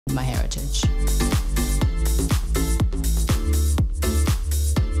my heritage.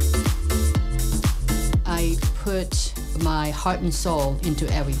 I put my heart and soul into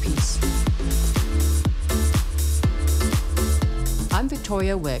every piece. I'm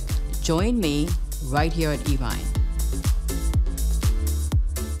Victoria Wick. Join me right here at Evine.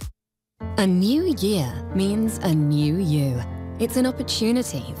 A new year means a new you. It's an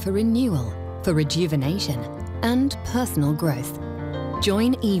opportunity for renewal, for rejuvenation, and personal growth.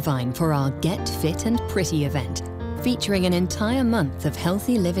 Join Evine for our Get Fit and Pretty event, featuring an entire month of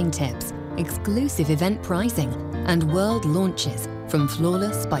healthy living tips, exclusive event pricing, and world launches from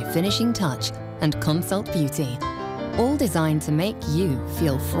Flawless by Finishing Touch and Consult Beauty. All designed to make you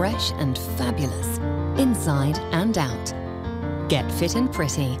feel fresh and fabulous, inside and out. Get Fit and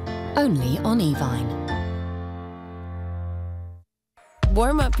Pretty, only on Evine.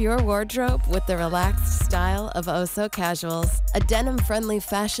 Warm up your wardrobe with the relaxed style of Oso Casuals, a denim-friendly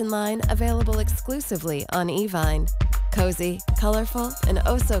fashion line available exclusively on Evine. Cozy, colorful, and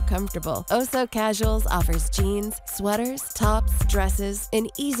oh so comfortable, Oso Casuals offers jeans, sweaters, tops, dresses, and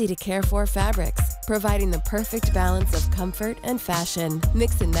easy-to-care-for fabrics, providing the perfect balance of comfort and fashion.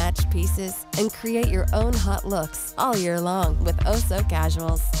 Mix and match pieces and create your own hot looks all year long with Oso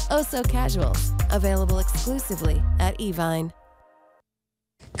Casuals. Oso Casuals, available exclusively at Evine.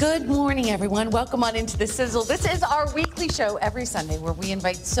 Good morning, everyone. Welcome on into the Sizzle. This is our weekly show every Sunday where we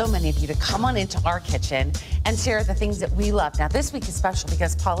invite so many of you to come on into our kitchen and share the things that we love. Now, this week is special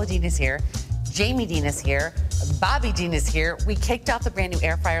because Paula Dean is here, Jamie Dean is here, Bobby Dean is here. We kicked off the brand new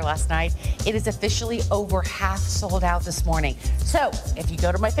air fryer last night. It is officially over half sold out this morning. So if you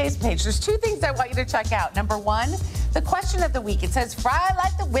go to my Facebook page, there's two things I want you to check out. Number one, the question of the week. It says, fry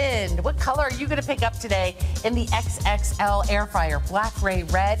like the wind. What color are you going to pick up today in the XXL air fryer? Black, gray,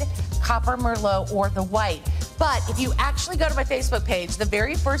 red, copper, merlot, or the white? But if you actually go to my Facebook page, the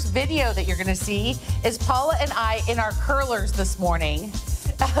very first video that you're going to see is Paula and I in our curlers this morning.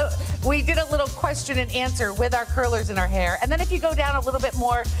 We did a little question and answer with our curlers in our hair. And then if you go down a little bit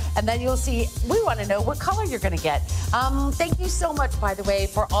more, and then you'll see, we want to know what color you're going to get. Thank you so much, by the way,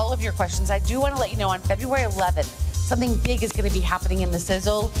 for all of your questions. I do want to let you know on February 11th, something big is going to be happening in the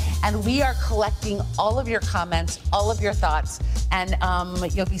Sizzle, and we are collecting all of your comments, all of your thoughts, and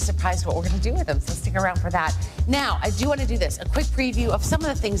you'll be surprised what we're going to do with them, so stick around for that. Now, I do want to do this, a quick preview of some of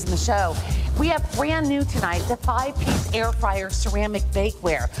the things in the show. We have brand new tonight, the 5-piece air fryer ceramic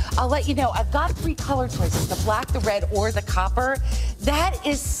bakeware. I'll let you know, I've got 3 color choices, the black, the red, or the copper. That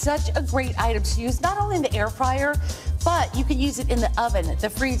is such a great item to use, not only in the air fryer, but you can use it in the oven, the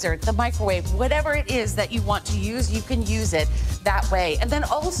freezer, the microwave, whatever it is that you want to use, you can use it that way. And then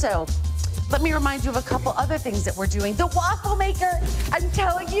also, let me remind you of a couple other things that we're doing. The waffle maker, I'm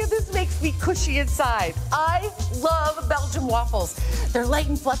telling you, this makes me cushy inside. I love Belgian waffles. They're light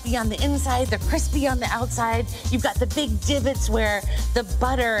and fluffy on the inside, they're crispy on the outside. You've got the big divots where the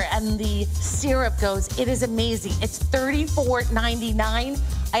butter and the syrup goes. It is amazing. It's $34.99.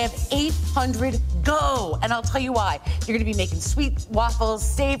 I have 800 go, and I'll tell you why. You're gonna be making sweet waffles,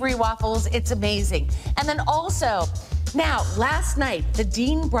 savory waffles, it's amazing. And then also, now, last night, the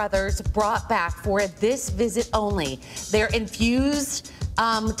Dean brothers brought back for this visit only their infused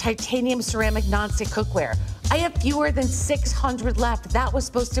titanium ceramic nonstick cookware. I have fewer than 600 left. That was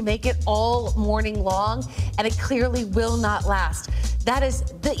supposed to make it all morning long, and it clearly will not last. That is,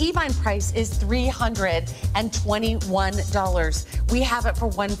 the Evine price is $321. We have it for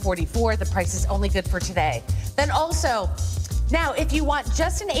 $144. The price is only good for today. Then also, now if you want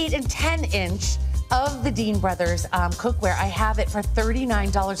just an 8 and 10 inch of the Dean Brothers cookware, I have it for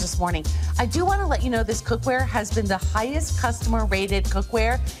 $39 this morning. I do want to let you know this cookware has been the highest customer rated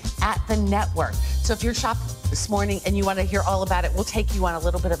cookware at the network. So if you're shopping this morning and you want to hear all about it, we'll take you on a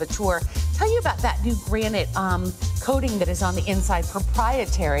little bit of a tour. Tell you about that new granite coating that is on the inside,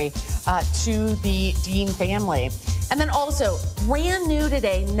 proprietary to the Dean family. And then also, brand new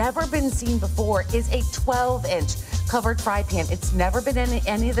today, never been seen before, is a 12-inch covered fry pan. It's never been in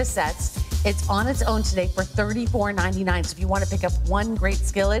any of the sets. It's on its own today for $34.99. So if you want to pick up one great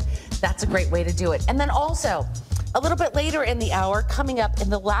skillet, that's a great way to do it. And then also, a little bit later in the hour, coming up in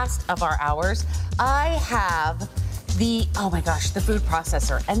the last of our hours, I have the, oh my gosh, the food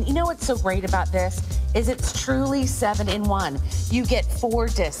processor. And you know what's so great about this is it's truly 7-in-1. You get 4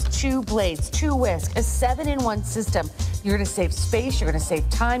 discs, 2 blades, 2 whisks, a 7-in-1 system. You're gonna save space, you're gonna save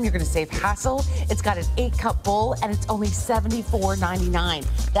time, you're gonna save hassle. It's got an 8-cup bowl and it's only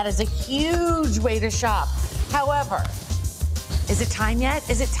 $74.99. That is a huge way to shop. However, is it time yet?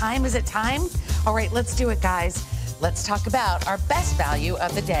 Is it time? Is it time? All right, let's do it, guys. Let's talk about our best value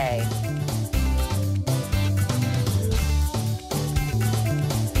of the day.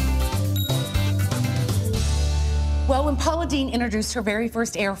 Well, when Paula Deen introduced her very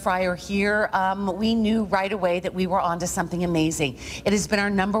first air fryer here, we knew right away that we were onto something amazing. It has been our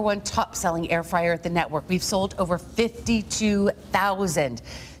 #1 top-selling air fryer at the network. We've sold over 52,000.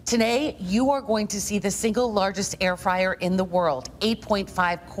 Today, you are going to see the single largest air fryer in the world,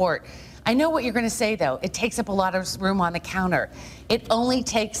 8.5 quart. I know what you're going to say, though. It takes up a lot of room on the counter. It only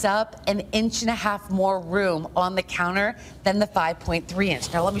takes up 1.5 inches more room on the counter than the 5.3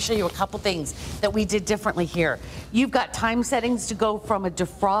 inch. Now, let me show you a couple things that we did differently here. You've got time settings to go from a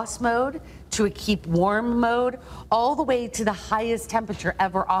defrost mode to a keep warm mode, all the way to the highest temperature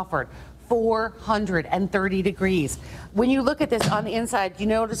ever offered, 430 degrees. When you look at this on the inside, you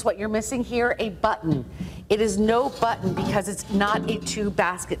notice what you're missing here? A button. It is no button because it's not a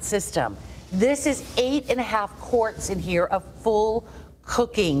 2-basket system. This is 8.5 quarts in here of full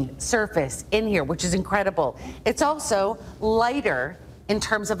cooking surface in here, which is incredible. It's also lighter in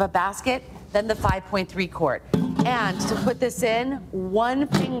terms of a basket than the 5.3 quart. And to put this in, one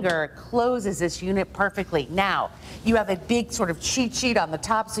finger closes this unit perfectly. Now, you have a big sort of cheat sheet on the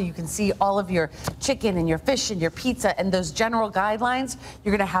top so you can see all of your chicken and your fish and your pizza and those general guidelines.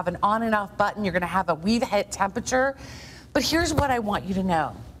 You're gonna have an on and off button. You're gonna have a we've hit temperature. But here's what I want you to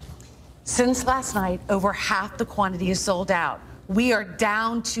know. Since last night, over half the quantity is sold out. We are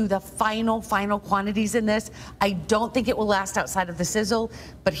down to the final quantities in this. I don't think it will last outside of the Sizzle,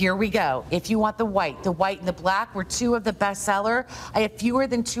 but here we go. If you want the white and the black were 2 of the best seller. I have fewer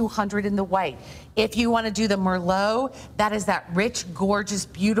than 200 in the white. If you want to do the Merlot, that is that rich, gorgeous,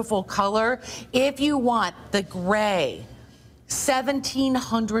 beautiful color. If you want the gray,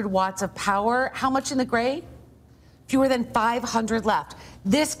 1,700 watts of power. How much in the gray? Fewer than 500 left.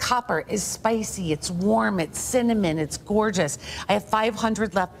 This copper is spicy, it's warm, it's cinnamon, it's gorgeous. I have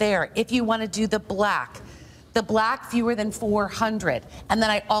 500 left there. If you want to do the black, fewer than 400. And then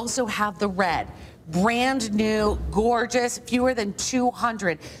I also have the red. Brand new, gorgeous, fewer than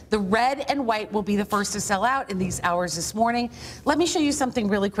 200. The red and white will be the first to sell out in these hours this morning. Let me show you something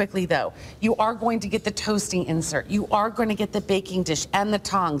really quickly, though. You are going to get the toasting insert. You are going to get the baking dish and the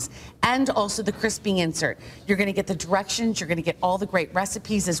tongs, and also the crisping insert. You're going to get the directions. You're going to get all the great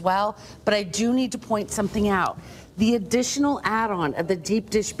recipes as well. But I do need to point something out. The additional add-on of the deep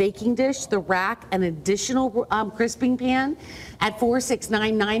dish baking dish, the rack, an additional crisping pan at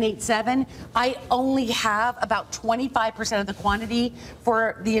 $469,987. I only have about 25% of the quantity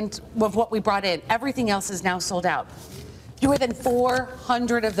of what we brought in. Everything else is now sold out. Fewer than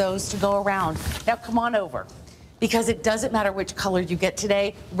 400 of those to go around. Now come on over, because it doesn't matter which color you get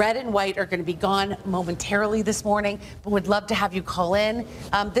today. Red and white are going to be gone momentarily this morning, but would love to have you call in.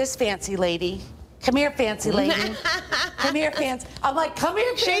 This fancy lady. Come here, fancy lady. Come here, fancy. I'm like, come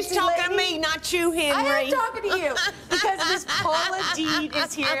here, fancy lady. She's talking to me, not you, Henry. I am talking to you because Miss Paula Deen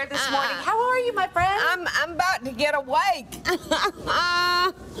is here this morning. How are you, my friend? I'm about to get awake.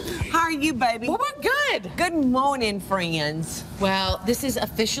 How are you, baby? Well, we're good. Good morning, friends. Well, this is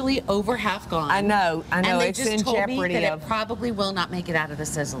officially over half gone. I know. And they it's just in told jeopardy me that of. it probably will not make it out of the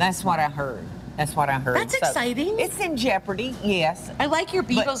Sizzle. That's what I heard. That's That's exciting. It's in jeopardy, yes. I like your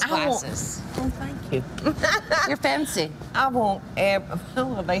Beagles But I won't- glasses. Oh, thank you. You're fancy. I want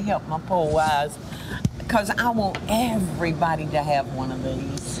they help my poor eyes, because I want everybody to have one of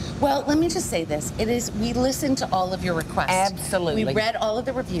these. Well, let me just say this. We listened to all of your requests. Absolutely. We read all of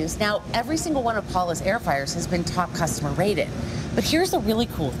the reviews. Now, every single one of Paula's air fryers has been top customer rated. But here's the really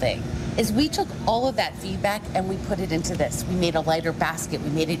cool thing, is we took all of that feedback and we put it into this. We made a lighter basket. We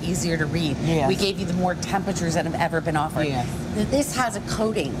made it easier to read. Yes. We gave you the more temperatures that have ever been offered. Yes. This has a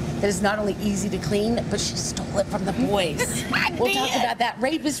coating that is not only easy to clean, but she stole it from the boys. We'll talk about that.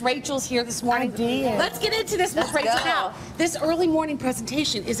 Miss Rachel's here this morning. I did. Let's get into this, Miss Rachel. go. Now, this early morning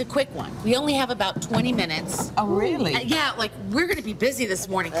presentation is a quick one. We only have about 20 minutes. Oh, really? Yeah, like we're going to be busy this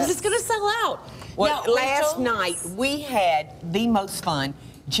morning because it's going to sell out. Well, Now, last Rachel, night we had the most fun.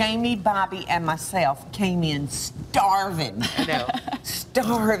 Jamie, Bobby, and myself came in starving. I know.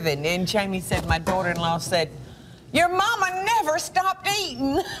 Starving. And Jamie said, my daughter-in-law said, your mama never stopped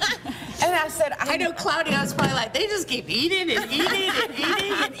eating. And I said, I know Claudia was probably like, they just keep eating and eating and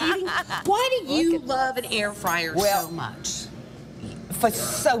eating and eating. Why do you love an air fryer so much? For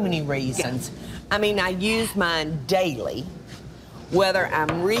so many reasons. I mean, I use mine daily, whether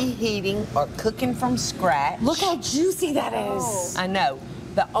I'm reheating or cooking from scratch. Look how juicy that is. I know.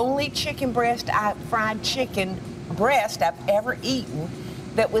 The only fried chicken breast I've ever eaten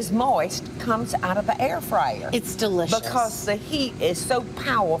that was moist comes out of the air fryer. It's delicious. Because the heat is so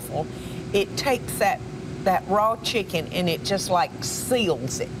powerful, it takes that that raw chicken, and it just like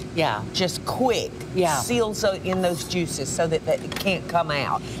seals it. Yeah. Just quick. Yeah. Seals in those juices so that it can't come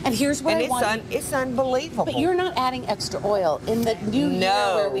out. And here's what it's unbelievable. But you're not adding extra oil in the new year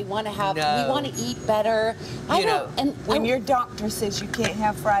where we want to have. We want to eat better. When your doctor says you can't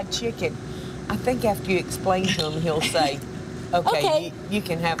have fried chicken, I think after you explain to him, he'll say, okay. You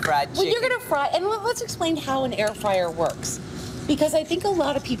can have fried chicken. Well, you're gonna fry, and let's explain how an air fryer works. Because I think a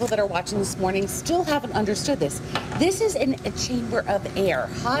lot of people that are watching this morning still haven't understood this. This is a chamber of air,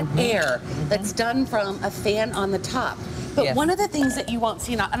 hot air, that's done from a fan on the top. But one of the things that you won't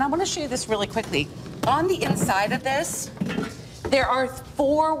see, and I want to show you this really quickly. On the inside of this, there are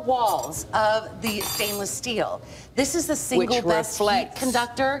 4 walls of the stainless steel. This is the single best heat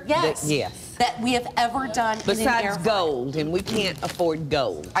conductor, that we have ever done in an air fryer. Besides gold, and we can't afford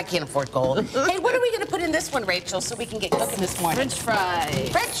gold. I can't afford gold. Hey, what are we going to put in this one, Rachel, so we can get cooking this morning? French fries.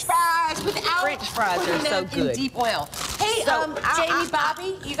 French fries without French fries are so good. in deep oil. Hey, Jamie,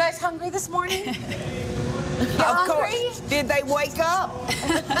 Bobby, you guys hungry this morning? Of course. Did they wake up?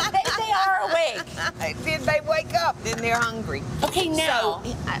 They are awake. Did they wake up? Then they're hungry. Okay, now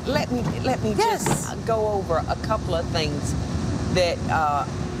so, let me just go over a couple of things that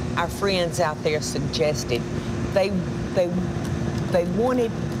our friends out there suggested. They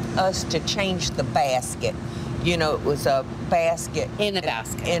wanted us to change the basket. You know, it was a basket. In a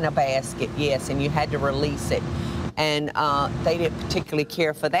basket. In a basket, yes, and you had to release it. And they didn't particularly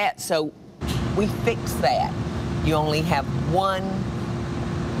care for that, so we fixed that. You only have one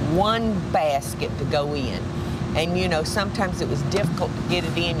basket to go in. And you know, sometimes it was difficult to get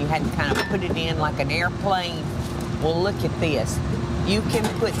it in. You had to kind of put it in like an airplane. Well, look at this. You can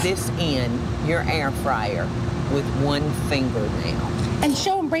put this in your air fryer with one finger now. And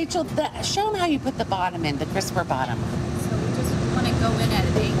show them, Rachel, show them how you put the bottom in, the crisper bottom. So we just want to go in at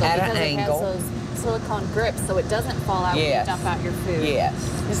an angle because it has those silicone grips so it doesn't fall out when you dump out your food. Yes.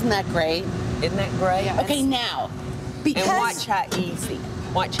 Isn't that great? Isn't that great? Yeah, okay, now, because... And watch how easy.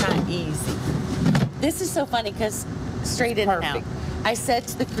 Watch how easy. This is so funny because straight in and out. I said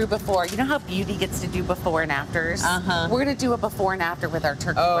to the crew before, you know how Beauty gets to do before and afters? We're going to do a before and after with our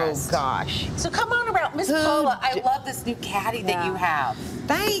turkey breast. Oh, gosh. So come on around. Miss Paula, I love this new caddy that you have.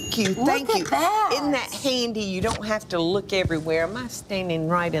 Thank you. Thank you. Look at that. Isn't that handy? You don't have to look everywhere. Am I standing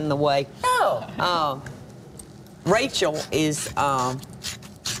right in the way? No. Rachel is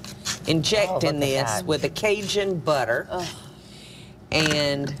injecting this with a Cajun butter.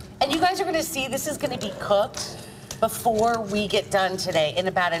 And you guys are going to see this is going to be cooked before we get done today in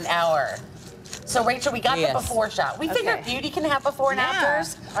about an hour. So, Rachel, we got the before shot. We figured Beauty can have before and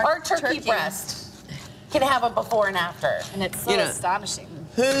afters. Our turkey breast can have a before and after. And it's so astonishing.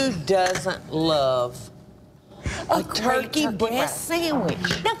 Who doesn't love a turkey breast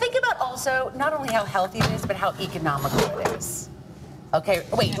sandwich? Now, think about also not only how healthy it is, but how economical it is. Okay,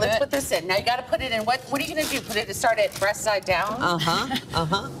 wait, let's put this in. Now, you got to put it in. What are you going to do? Start it breast side down?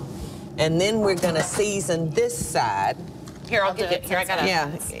 And then we're gonna season this side. Here, I'll get it. Here, I got it. Yeah,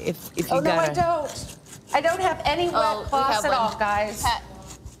 if you no, I don't. I don't have any wet cloths at all, guys. Pat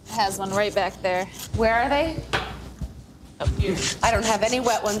has one right back there. Where are they? Oh, here. I don't have any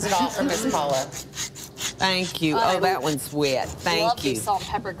wet ones at all for Miss Paula. Thank you. Oh, that one's wet. Thank love you. These salt and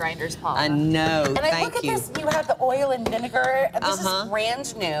pepper grinders, Paula. I know. And I look at this. You have the oil and vinegar. This is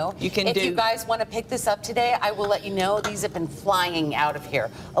brand new. If you guys want to pick this up today, I will let you know. These have been flying out of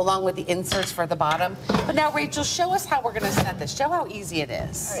here, along with the inserts for the bottom. But now, Rachel, show us how we're going to set this. Show how easy it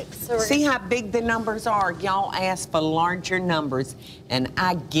is. All right. So see how big the numbers are. Y'all ask for larger numbers, and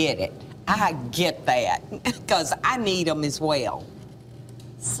I get it. I get that because I need them as well.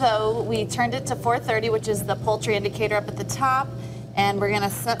 So we turned it to 4:30, which is the poultry indicator up at the top. And we're going to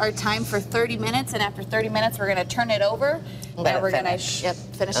set our time for 30 minutes. And after 30 minutes, we're going to turn it over. And we're going to finish it on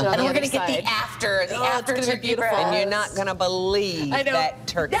the other side. And we're going to get the after turkey breast. And you're not going to believe that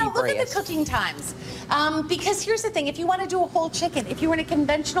turkey breast. Now, look at the cooking times. Because here's the thing. If you want to do a whole chicken, if you're in a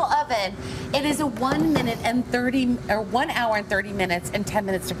conventional oven, it is a 1 hour and 30 minutes and 10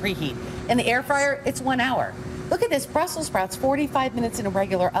 minutes to preheat. In the air fryer, it's 1 hour. Look at this, Brussels sprouts, 45 minutes in a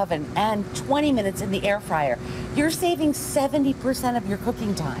regular oven and 20 minutes in the air fryer. You're saving 70% of your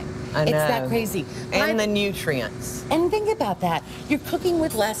cooking time. I know. It's that crazy. And the nutrients. And think about that. You're cooking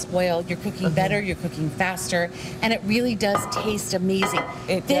with less oil, you're cooking better, you're cooking faster, and it really does taste amazing.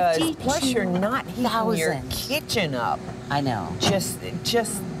 It does. Plus, you're not heating your kitchen up. I know. Just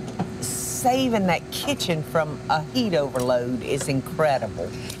saving that kitchen from a heat overload is incredible.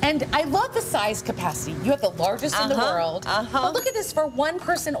 And I love the size capacity. You have the largest in the world. But look at this, for one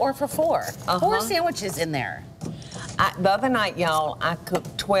person or for four. 4 sandwiches in there. The other night, y'all, I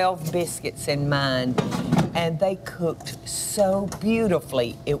cooked 12 biscuits in mine, and they cooked so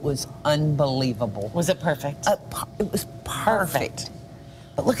beautifully. It was unbelievable. Was it perfect? It was perfect.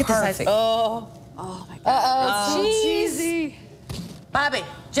 But look at the size. Oh my God. It's cheesy. Bobby,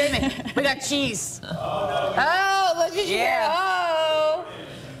 Jamie, we got cheese. Oh, look at you.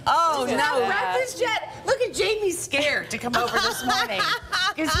 Oh, no breakfast yet? Look at Jamie's scared to come over this morning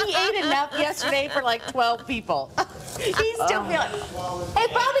because he ate enough yesterday for like 12 people. He's still feeling. Hey,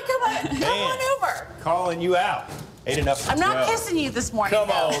 Bobby, come on over. Calling you out. Ate enough. I'm not kissing you this morning.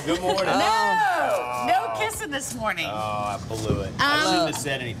 Come on. Good morning. No kissing this morning. Oh, I blew it. I shouldn't have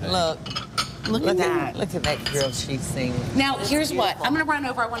said anything. Look at that. Look at that grilled cheese thing. Now, here's what. I'm going to run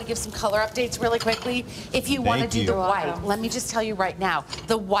over. I want to give some color updates really quickly. If you want to do the white, let me just tell you right now,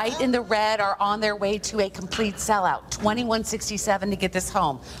 the white and the red are on their way to a complete sellout. $21.67 to get this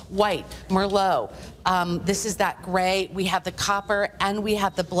home. White, Merlot. This is that gray. We have the copper and we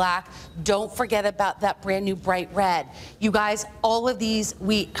have the black. Don't forget about that brand new bright red. You guys, all of these,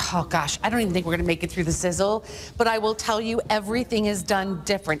 oh gosh, I don't even think we're going to make it through the sizzle, but I will tell you everything is done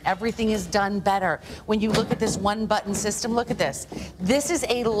different. Everything is done better. When you look at this one button system, look at this. This is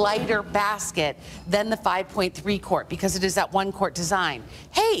a lighter basket than the 5.3 quart because it is that 1 quart design.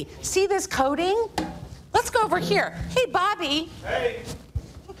 Hey, see this coating? Let's go over here. Hey, Bobby. Hey.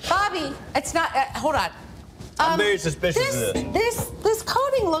 Bobby, it's not, hold on. I'm very suspicious of this. This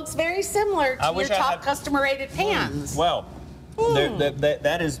coating looks very similar to your top customer rated pans. Well,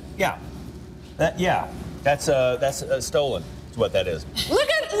 that is, that's stolen. That's what that is. Look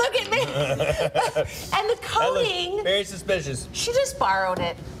at me. And the coating. Very suspicious. She just borrowed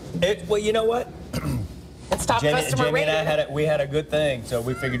it. Well, you know what? It's top customer Jamie rated. and I we had a good thing, so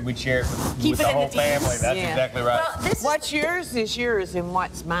we figured we'd share it with the whole family. That's exactly right. Well, what's yours is yours, and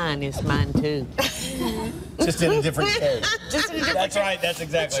what's mine is mine too. Just in a different shape. That's right. That's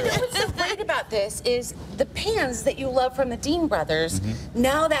exactly right. What's so great about this is the pans that you love from the Dean Brothers.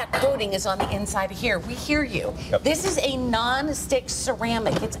 Now that coating is on the inside of here. We hear you. Yep. This is a non-stick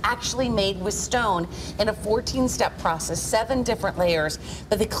ceramic. It's actually made with stone in a 14-step process, 7 different layers.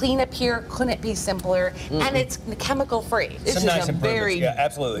 But the cleanup here couldn't be simpler, and it's chemical-free. This is nice a very,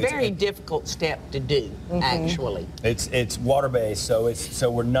 absolutely. very difficult step to do, actually. It's water-based,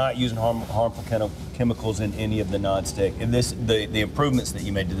 so we're not using harmful chemicals in any of the non-stick. And the improvements that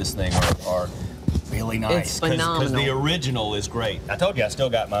you made to this thing are really nice. It's phenomenal. Because the original is great. I told you I still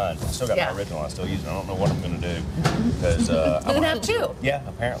got mine. I still got my original. I still use it. I don't know what I'm going to do. Because you can have 2. Yeah,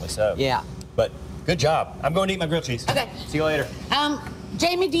 apparently so. Yeah. But good job. I'm going to eat my grilled cheese. Okay. See you later.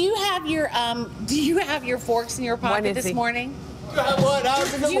 Jamie, do you have your forks in your pocket this morning? What?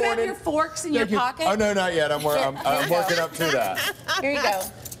 Good Do you have your forks in your pocket? Oh, no, not yet. I'm working up to that. Here you go.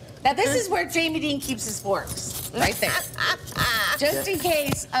 Now, this is where Jamie Dean keeps his forks, right there. Just in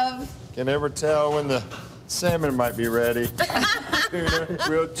case of... Can never tell when the salmon might be ready. Tuna,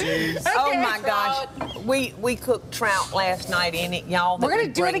 grilled cheese. Okay, oh, my trout. gosh. We cooked trout last night in it, y'all. We're going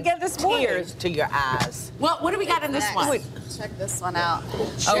to do it again this morning. Tears to your eyes. Well, what do we got in this one? Check this one out. Oh,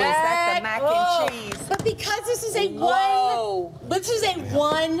 is that the mac and cheese? But because this is a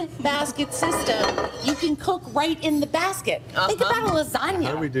one basket system, you can cook right in the basket. Think about a lasagna.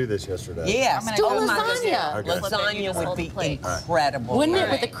 How did we do this yesterday? Yes. Do lasagna. Okay. Lasagna would be incredible. Wouldn't it,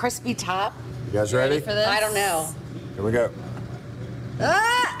 with a crispy top? You guys ready? For this? I don't know. Here we go.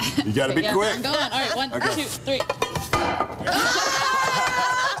 You gotta be quick. I'm going. All right, 1, 2, 3.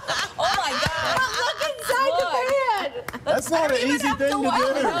 Oh my God! Look inside the pan. That's not an easy thing to do.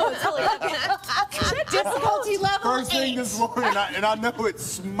 It's really Difficulty level First thing 8. this morning, and I know it's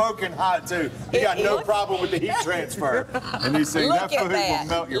smoking hot too. You got no problem with the heat transfer. And these things, that food will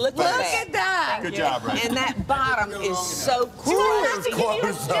melt your face. Look at that. Good job, Ray. And that bottom is so It was crunchy.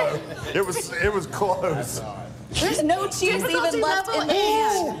 close though. It was close. There's no cheese even left in the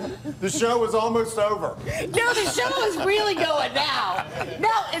pan. The show was almost over. No, the show is really going now.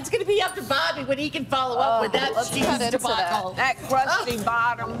 Now it's going to be up to Bobby when he can follow up with that cheese cut into debacle. That crusty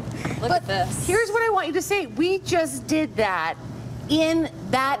bottom. Look at this. Here's what I want you to say. We just did that in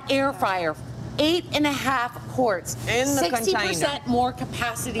that air fryer. 8.5 quarts. In the 60% container. more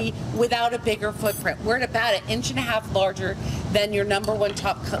capacity without a bigger footprint. We're at about 1.5 inches larger than your #1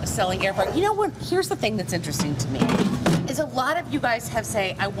 top selling air fryer. You know what? Here's the thing that's interesting to me. Is a lot of you guys have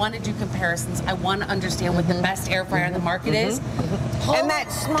say, I want to do comparisons. I want to understand what the best air fryer in the market is. And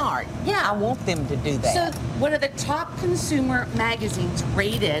that's smart. Yeah. I want them to do that. So one of the top consumer magazines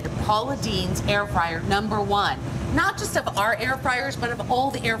rated Paula Deen's air fryer #1. Not just of our air fryers, but of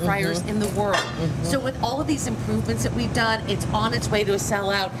all the air fryers in the world. So with all of these improvements that we've done, it's on its way to a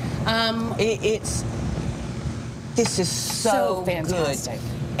sellout. This is so fantastic.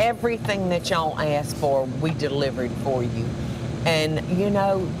 good. everything that y'all asked for, we delivered for you. And, you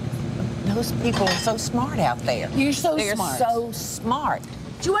know, those people are so smart out there. You're so They're smart. so smart. Do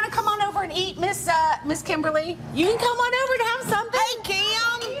you want to come on over and eat, Miss Kimberly? You can come on over to have something. Hey, Kim!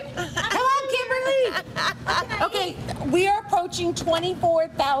 Come on, Kimberly. Okay, we are approaching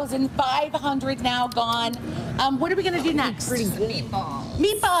 24,500 now gone. What are we going to do next? Meatballs.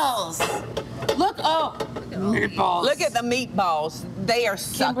 Meatballs. Look, meatballs. Look at the meatballs. They are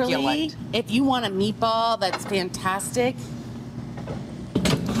Kimberly, succulent. if you want a meatball, that's fantastic.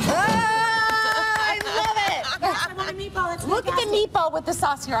 I love it. Yes, I want a meatball. That's Look at the meatball with the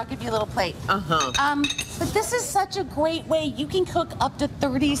sauce here. I'll give you a little plate. But this is such a great way. You can cook up to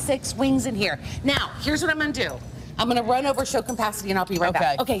 36 wings in here. Now, here's what I'm going to do. I'm going to run over, show capacity, and I'll be right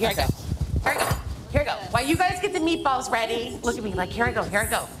back. Okay, here I go. Here I go. Here I go. While you guys get the meatballs ready, look at me like, here I go, here I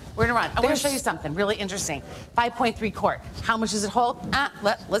go. We're gonna run. I want to show you something really interesting. 5.3 quart. How much does it hold?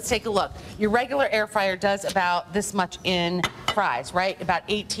 Let's take a look. Your regular air fryer does about this much in fries, right? About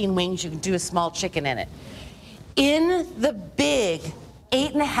 18 wings. You can do a small chicken in it. In the big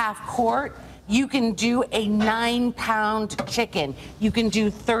 8.5 quart, you can do a 9-pound chicken. You can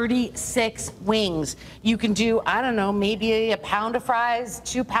do 36 wings. You can do, I don't know, maybe a pound of fries,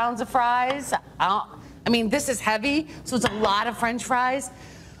 2 pounds of fries. I mean, this is heavy, so it's a lot of French fries.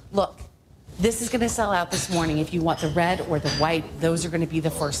 Look, this is going to sell out this morning. If you want the red or the white, those are going to be the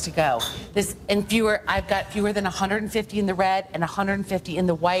first to go. I've got fewer than 150 in the red and 150 in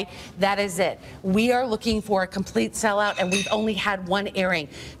the white. That is it. We are looking for a complete sellout, and we've only had one airing.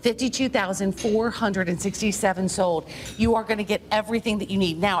 52,467 sold. You are going to get everything that you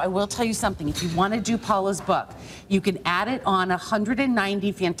need. Now, I will tell you something. If you want to do Paula's book, you can add it on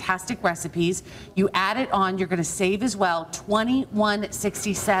 190 fantastic recipes. You add it on, you're going to save as well,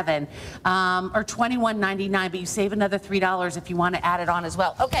 $21.67. Or $21.99, but you save another $3 if you want to add it on as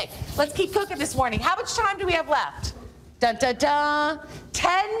well. Okay, let's keep cooking this morning. How much time do we have left? Dun, dun, dun.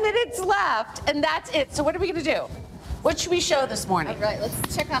 10 minutes left, and that's it. So what are we going to do? What should we show this morning? All right,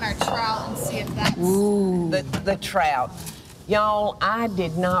 let's check on our trout and see if that's... Ooh. The trout. Y'all, I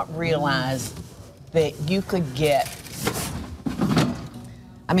did not realize that you could get...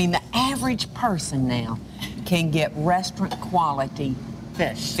 I mean, the average person now can get restaurant quality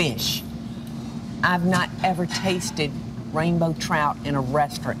fish. I've not ever tasted rainbow trout in a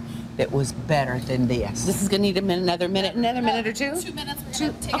restaurant that was better than this. This is going to need another minute or two? 2 minutes.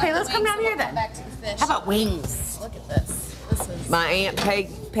 Okay, let's come down here then. Back to the fish. How about wings? Look at this. This is My Aunt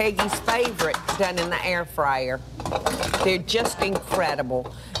Peggy's favorite, done in the air fryer. They're just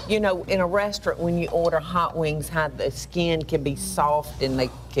incredible. You know, in a restaurant, when you order hot wings, how the skin can be soft and they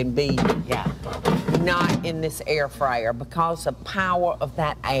can be, not in this air fryer. Because the power of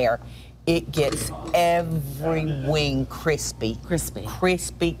that air, it gets every wing crispy. Crispy.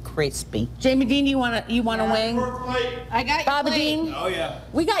 Jamie Dean, you want a wing? I got Baba your plate. Dean? Oh, yeah.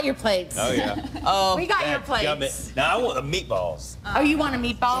 We got your plates. Oh, yeah. We got your plates. Now, I want the meatballs. Oh, you want a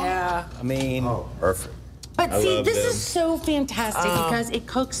meatball? Yeah. I mean, Perfect. But I see, love this them. is so fantastic because it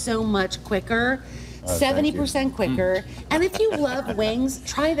cooks so much quicker. thank you. 70% quicker. And if you love wings,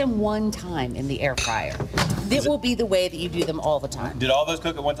 try them one time in the air fryer. It will be the way that you do them all the time. did all those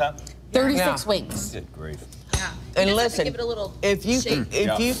cook at one time? 36 wings. Good grief. Yeah. And You just have to listen, give it a little if you shake.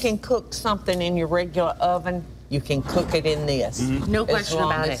 you can cook something in your regular oven, you can cook it in this. No question as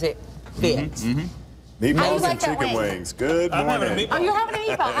long about as it. fits. How do you Meatballs like and that chicken wing? wings. Good I'm having a morning. meatball. Oh, you're having a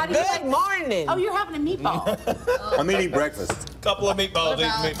meatball. How do you Good like? morning. Oh, you're having a meatball. I'm eating breakfast. Couple of meatballs,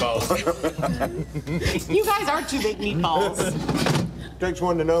 eating meatballs. You guys are two big meatballs. Takes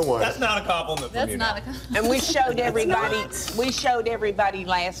one to know one. That's not a compliment from That's you. not now. a... And we showed everybody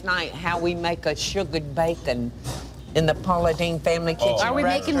last night how we make a sugared bacon in the Paula Dean Family Kitchen. Are we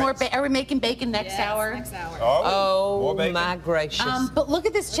making restaurant. are we making bacon next hour? Next hour. Oh, More bacon? my gracious. But look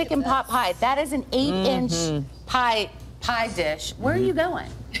at this chicken pot pie. That is an 8-inch pie dish. Where are you going?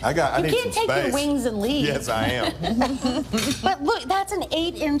 I You need can't some take space. your wings and leave. Yes, I am. But look, that's an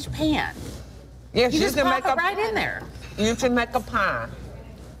 8-inch pan. yes, You just can pop make it right in there. You can make a pie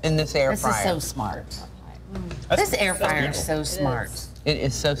in this air This fryer. is so smart. This air fryer is so smart. It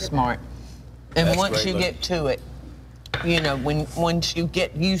is so smart. And That's once great you looking. get to it, you know, once you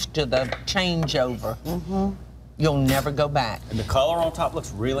get used to the changeover, you'll never go back. And the color on top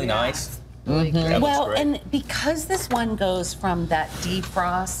looks really nice. That looks Well, great. and because this one goes from that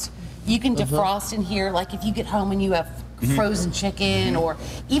defrost, you can defrost in here. Like if you get home and you have frozen chicken or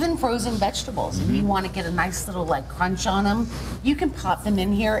even frozen vegetables. If you want to get a nice little like crunch on them, you can pop them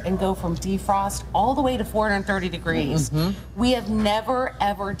in here and go from defrost all the way to 430 degrees. We have never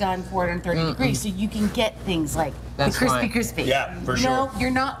ever done 430 degrees, so you can get things like the crispy. Yeah, for sure. No,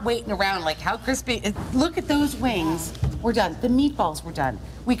 you're not waiting around like how crispy. Look at those wings. We're done. The meatballs were done.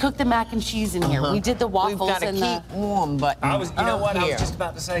 We cooked the mac and cheese in here. We did the waffles. We've got to keep warm button. I was just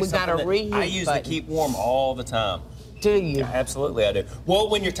about to say we something. Got a reheat I use the keep warm all the time. Do you? Yeah, absolutely, I do. Well,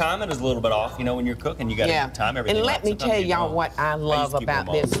 when your timing is a little bit off, you know, when you're cooking, you got to time everything. And let me tell y'all what I love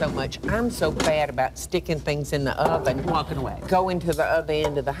about this so much. I'm so bad about sticking things in the oven. Walking away. Go into the other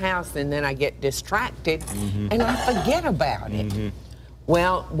end of the house, and then I get distracted, and I forget about it.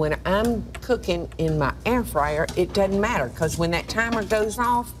 Well, when I'm cooking in my air fryer, it doesn't matter, because when that timer goes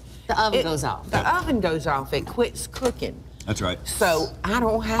off, the oven goes off. The oven goes off. It quits cooking. That's right. So I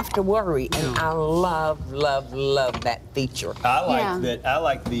don't have to worry, and I love, love, love that feature. I like that. I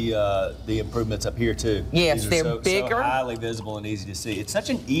like the improvements up here too. Yes, they're bigger, so highly visible and easy to see. It's such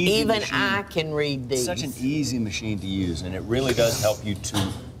an easy machine. Even I can read these. Such an easy machine to use, and it really does help you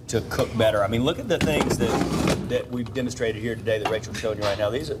to cook better. I mean, look at the things that we've demonstrated here today that Rachel's showing you right now.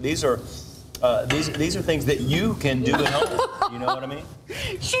 These are things that you can do at home. You know what I mean?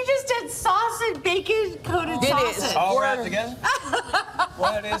 She just did sausage, bacon coated sausage. All wrapped together?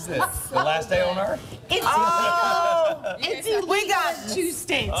 What is this? The last day on Earth? It's we got 2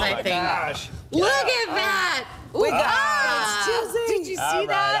 states, I think. Gosh. Look at that. We got Did you see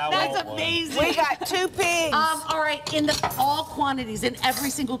that? That's amazing. We got 2 pigs. All right, in all quantities, in every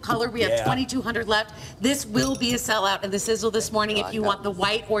single color, we have 2,200 left. This will be a sellout in the Sizzle this morning. If you want the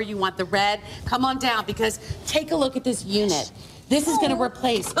white or you want the red, come on down, because take a look at this unit. This is going to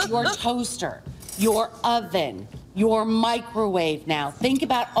replace your toaster, your oven, your microwave now. Think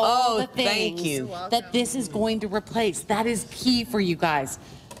about all the things that this is going to replace. That is key for you guys.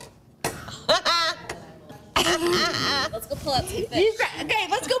 Let's go pull out some fish. Okay,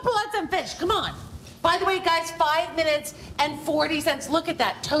 let's go pull out some fish. Come on. By the way, guys, 5 minutes and 40 cents. Look at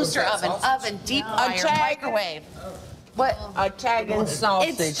that. Toaster oven, deep fryer, microwave. What? Italian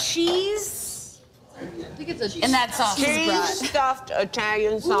sausage. It's cheese. I think it's a and that sausage. Cheese stuffed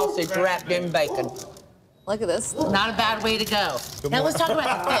Italian sausage wrapped in bacon. Look at this. Not a bad way to go. Now let's talk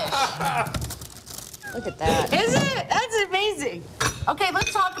about the fish. Look at that. Isn't it? That's amazing. Okay,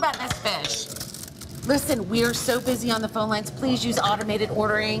 let's talk about this fish. Listen, we are so busy on the phone lines. Please use automated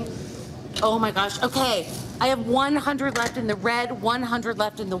ordering. Oh my gosh. Okay, I have 100 left in the red, 100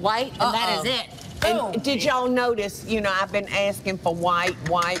 left in the white, and that is it. And did y'all notice, you know, I've been asking for white.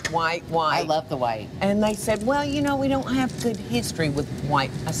 I love the white. And they said, well, you know, we don't have good history with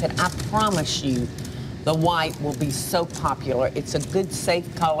white. I said, I promise you, the white will be so popular. It's a good,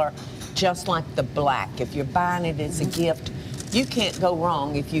 safe color, just like the black. If you're buying it as a gift, you can't go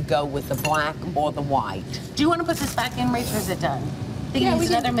wrong if you go with the black or the white. Do you want to put this back in, Rachel, or is it done? Think it needs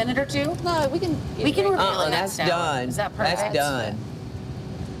another minute or two? No, we can reveal it. That's done. Is that perfect? That's done.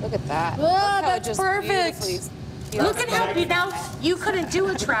 Look at that. Oh, that's perfect. Look at how now you couldn't do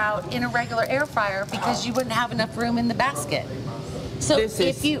a trout in a regular air fryer because you wouldn't have enough room in the basket. So this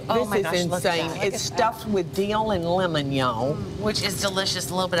if you, oh my gosh, is insane. It's stuffed with dill and lemon, y'all. Which is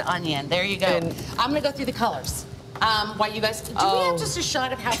delicious. A little bit of onion. There you go. And I'm gonna go through the colors. While you guys, do we have just a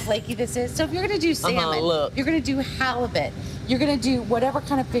shot of how flaky this is? So if you're gonna do salmon, you're gonna do halibut, you're gonna do whatever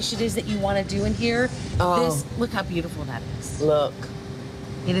kind of fish it is that you want to do in here. This, look how beautiful that is. Look.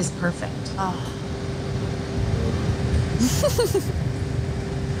 It is perfect.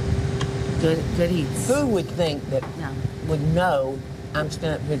 Good eats. Who would think that would know I'm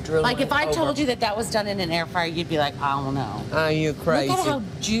standing up here drilling? Like if I told you that was done in an air fryer, you'd be like, I don't know. Oh, you're crazy. Look at how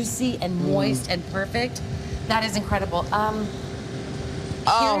juicy and moist and perfect. That is incredible.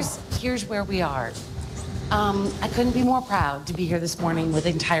 Here's where we are. I couldn't be more proud to be here this morning with the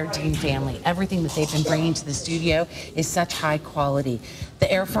entire Dean family. Everything that they've been bringing to the studio is such high quality.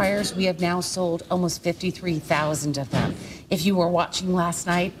 The air fryers, we have now sold almost 53,000 of them. If you were watching last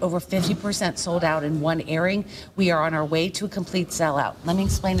night, over 50% sold out in one airing. We are on our way to a complete sellout. Let me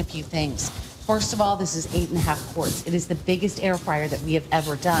explain a few things. First of all, this is 8.5 quarts. It is the biggest air fryer that we have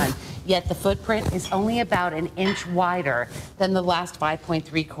ever done, yet the footprint is only about an inch wider than the last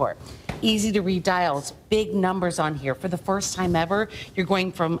 5.3 quart. Easy to read dials, big numbers on here. For the first time ever, you're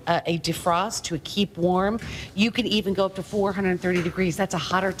going from a defrost to a keep warm. You can even go up to 430 degrees. That's a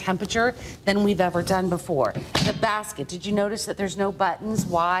hotter temperature than we've ever done before. The basket, did you notice that there's no buttons?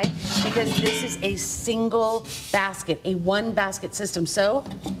 Why? Because this is a single basket, a one basket system. So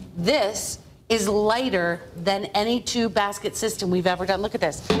this is lighter than any 2-basket system we've ever done. Look at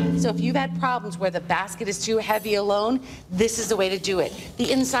this. So if you've had problems where the basket is too heavy alone, this is the way to do it. The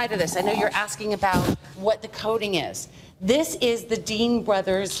inside of this, I know you're asking about what the coating is. This is the Dean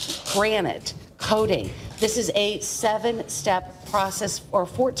Brothers granite coating. This is a 7-step process or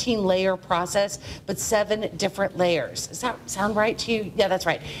 14-layer process, but 7 different layers. Does that sound right to you? Yeah, that's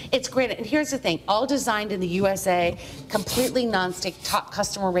right. It's granite. And here's the thing, all designed in the USA, completely nonstick, top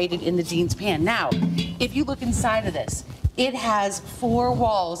customer rated in the Dean's pan. Now, if you look inside of this, it has 4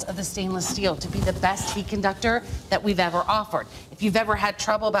 walls of the stainless steel to be the best heat conductor that we've ever offered. If you've ever had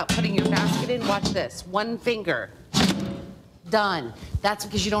trouble about putting your basket in, watch this. 1 finger. Done. That's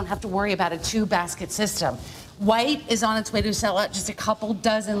because you don't have to worry about a 2-basket system. White is on its way to sell out, just a couple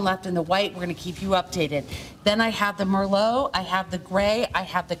dozen left in the white. We're going to keep you updated. Then I have the Merlot, I have the gray, I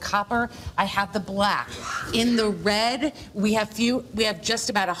have the copper, I have the black. In the red, we have just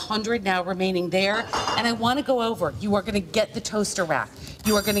about 100 now remaining there. And I want to go over, you are going to get the toaster rack.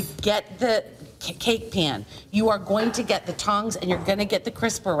 You are going to get the cake pan. You are going to get the tongs, and you're going to get the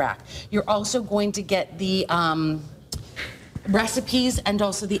crisper rack. You're also going to get the recipes and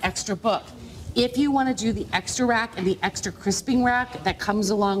also the extra book. If you want to do the extra rack and the extra crisping rack that comes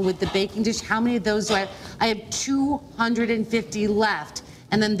along with the baking dish, how many of those do I have? I have 250 left,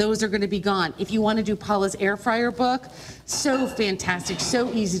 and then those are going to be gone. If you want to do Paula's air fryer book, so fantastic,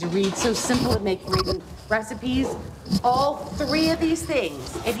 so easy to read, so simple at making recipes. All 3 of these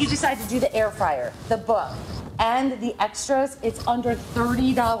things, if you decide to do the air fryer, the book, and the extras, it's under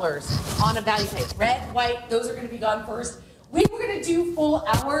 $30 on a value plate. Red, white, those are going to be gone first. We were going to do full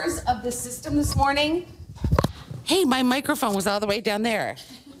hours of the system this morning. Hey, my microphone was all the way down there.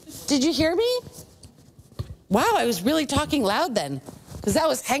 Did you hear me? Wow, I was really talking loud then, because that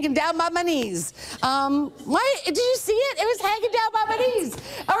was hanging down by my knees. Why, did you see it? It was hanging down by my knees.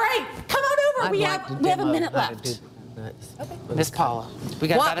 All right, come on over. We have a minute left. Okay. Miss Paula, we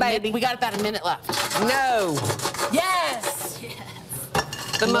got about a minute left. No. Yes.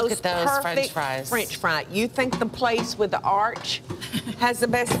 The Look most at those perfect French fry. You think the place with the arch has the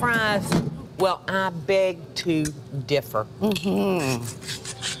best fries? Well, I beg to differ.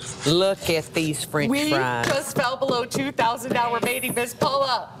 Look at these French fries. We just fell below 2,000 now remaining, Miss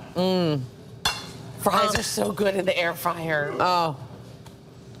Paula. Fries are so good in the air fryer. Oh.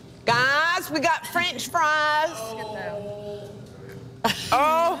 Guys, we got French fries.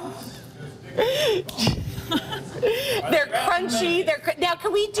 Oh. They're crunchy. Now,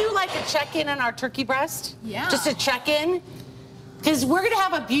 can we do like a check-in on our turkey breast? Yeah. Just a check-in? Because we're going to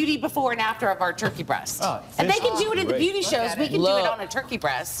have a beauty before and after of our turkey breast. Oh, and they can do it in the beauty shows. We can do it on a turkey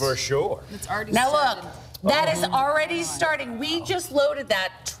breast. For sure. It's already now started. Look, that is already starting. We just loaded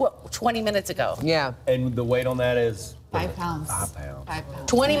that 20 minutes ago. Yeah. And the weight on that is? 5 pounds. 5 pounds. 5 pounds.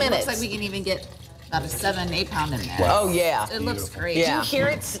 20 It minutes. looks like we can even get about a 7-8 pound in there. Wow. Oh, yeah. It looks great. Yeah. Do you hear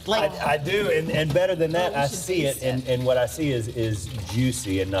it? Like I do, and better than that, I should see it, taste and what I see is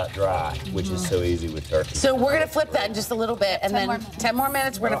juicy and not dry, which is so easy with turkey. So we're going to flip that in just a little bit, and 10 then more minutes. 10 more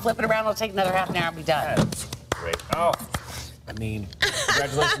minutes, we're going to flip it around. It'll take another half an hour and be done. That's great. Oh, I mean,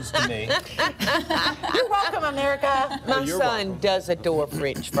 congratulations to me. You're welcome, America. My son does adore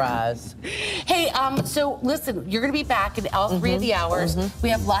French fries. Hey, so listen, you're going to be back in all 3 of the hours. We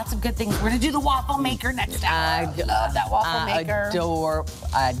have lots of good things. We're going to do the waffle maker next hour. I love that waffle maker.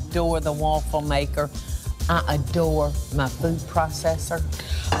 I adore the waffle maker. I adore my food processor.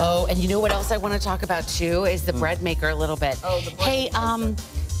 Oh, and you know what else I want to talk about too is the bread maker a little bit. Oh, the bread Hey,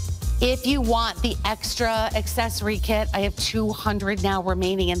 if you want the extra accessory kit, I have 200 now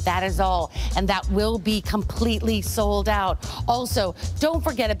remaining, and that is all. And that will be completely sold out. Also, don't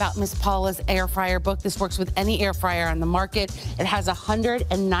forget about Miss Paula's air fryer book. This works with any air fryer on the market. It has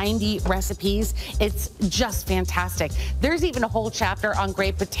 190 recipes. It's just fantastic. There's even a whole chapter on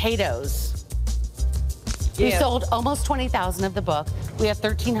great potatoes. Yeah. We sold almost 20,000 of the book. We have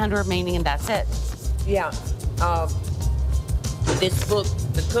 1,300 remaining, and that's it. Yeah. This book,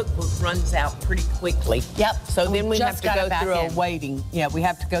 the cookbook, runs out pretty quickly. Yep. So then we have just to got go it back through in. a waiting. Yeah, we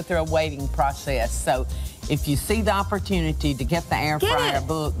have to go through a waiting process. So if you see the opportunity to get the air fryer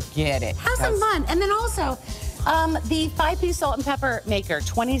book, get it. Have some fun. And then also, the 5-piece salt and pepper maker,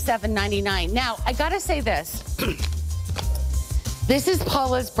 $27.99. Now, I gotta say this. This is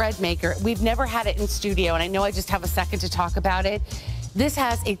Paula's bread maker. We've never had it in studio, and I know I just have a second to talk about it. This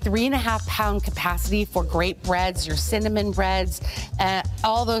has a 3.5-pound capacity for great breads, your cinnamon breads,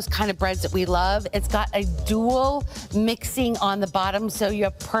 all those kind of breads that we love. It's got a dual mixing on the bottom, so you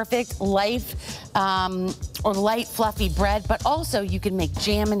have perfect or light fluffy bread, but also you can make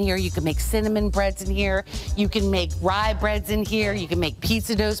jam in here, you can make cinnamon breads in here, you can make rye breads in here, you can make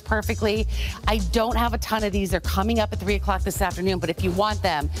pizza doughs perfectly. I don't have a ton of these. They're coming up at 3 o'clock this afternoon, but if you want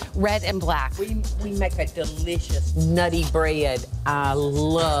them, red and black. We make a delicious nutty bread. I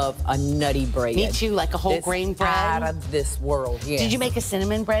love a nutty bread. Me too, like a whole grain bread. Out of this world, yes. Did you make a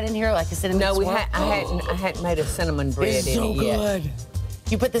cinnamon bread in here, like a cinnamon No, swirl? I hadn't made a cinnamon bread in it yet.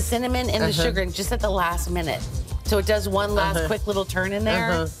 You put the cinnamon and the sugar in just at the last minute. So it does one last quick little turn in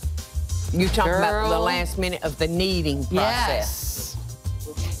there. You're talking about the last minute of the kneading process.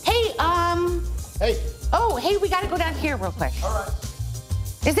 Yes. Hey, Hey. Oh, hey, we got to go down here real quick. All right.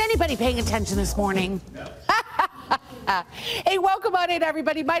 Is anybody paying attention this morning? No. Hey, welcome on in,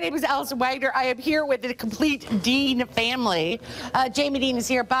 everybody. My name is Allison Waggoner. I am here with the complete Dean family. Jamie Dean is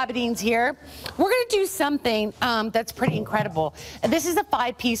here. Bobby Dean's here. We're going to do something that's pretty incredible. This is a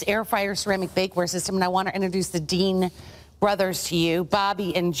 5-piece air fryer ceramic bakeware system, and I want to introduce the Dean brothers to you,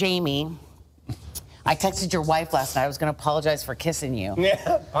 Bobby and Jamie. I texted your wife last night. I was going to apologize for kissing you. Yeah,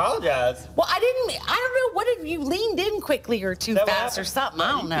 apologize. Well, I don't know. What if you leaned in quickly or too fast or something?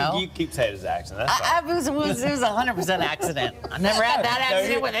 I don't know. You keep saying his accent. That's fine. It was 100% accident. I never had that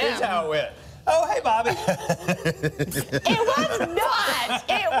accident with him. Here's how it went. Oh, hey, Bobby. It was not.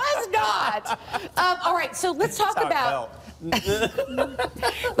 It was not. All right, so let's talk about.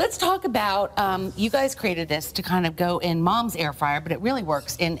 Let's talk about. You guys created this to kind of go in Mom's air fryer, but it really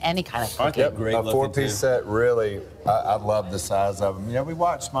works in any kind of cooking. Yep, a 4-piece set. Really, I love the size of them. You know, we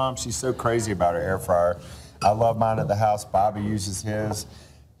watched Mom. She's so crazy about her air fryer. I love mine at the house. Bobby uses his.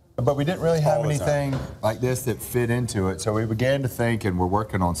 But we didn't really have anything like this that fit into it, so we began to think, and we're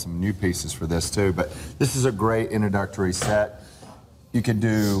working on some new pieces for this too, but this is a great introductory set. You can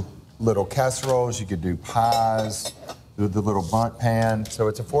do little casseroles, you could do pies, the little bundt pan. So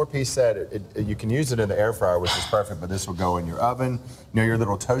it's a 4-piece set. You can use it in the air fryer, which is perfect, but this will go in your oven, you know, your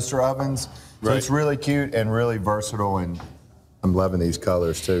little toaster ovens. So it's really cute and really versatile, and I'm loving these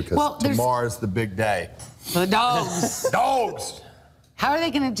colors too, because tomorrow's the big day. For the dogs. Dogs! How are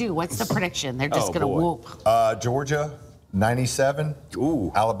they going to do? What's the prediction? They're just going to whoop. Georgia, 97.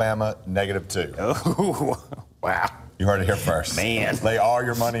 Ooh. Alabama, -2. Oh, wow. You heard it here first. Man. Lay all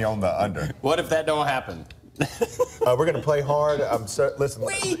your money on the under. What if that don't happen? We're going to play hard. Listen,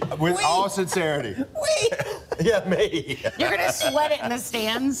 with all sincerity. Yeah, me. You're going to sweat it in the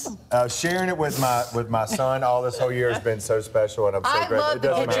stands? Sharing it with my son all this whole year has been so special, and I'm so grateful. It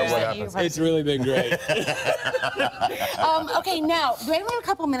doesn't matter what happens. It's really been great. Okay, now, we have a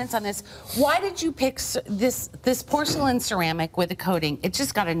couple minutes on this. Why did you pick this porcelain ceramic with a coating? It's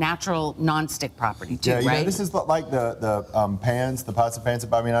just got a natural non-stick property too, right? Yeah, you know, this is like the pans, the pasta pans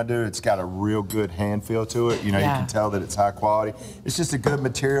that Bobby and I do. It's got a real good hand feel to it. You know, you can tell that it's high quality. It's just a good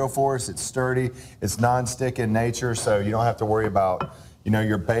material for us. It's sturdy. It's non-stick in nature, so you don't have to worry about, you know,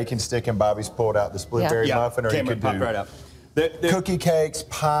 your bacon stick. And Bobby's pulled out the blueberry muffin, or you could do right up. Cookie cakes,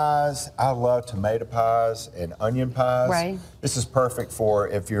 pies. I love tomato pies and onion pies. Right. This is perfect for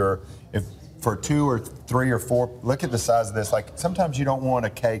for 2 or 3 or 4. Look at the size of this. Like, sometimes you don't want a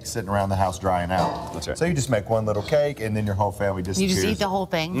cake sitting around the house drying out. That's right. So you just make one little cake, and then your whole family disappears. You just eat the whole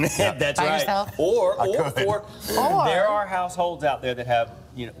thing. That's by right. yourself? Or there are households out there that have,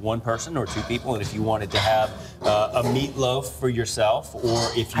 you know, 1 person or 2 people, and if you wanted to have a meatloaf for yourself,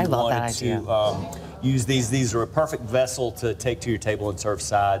 or if you wanted to use these are a perfect vessel to take to your table and serve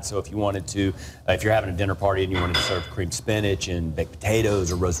sides. So if you wanted to, if you're having a dinner party and you wanted to serve creamed spinach and baked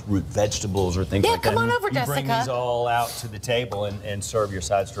potatoes or roast root vegetables or things like that. Yeah, come on over, Jessica. You bring these all out to the table and serve your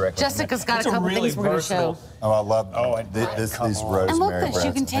sides directly. Jessica's got a couple things we're going to show. Oh, I love these rosemary And look breads. this,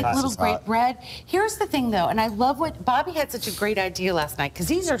 you can take little great bread. Here's the thing, though, and I love what Bobby had such a great idea last night, because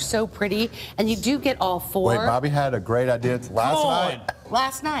these are so pretty, and you do get all 4. Wait, Bobby had a great idea last night?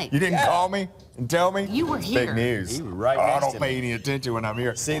 Last night. You didn't call me and tell me? You were here. Big news. You were right I next don't to pay me. any attention when I'm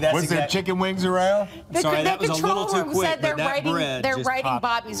here. See, that's Was there chicken wings around? Sorry, that was a little too quick, said but that bread they're just writing popped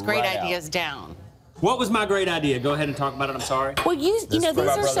Bobby's great right out. ideas down. What was my great idea? Go ahead and talk about it. I'm sorry. Well, you know, these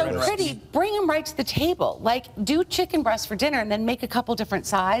are so brother. pretty. Bring them right to the table. Like, do chicken breast for dinner and then make a couple different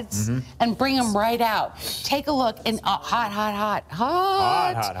sides and bring them right out. Take a look and hot.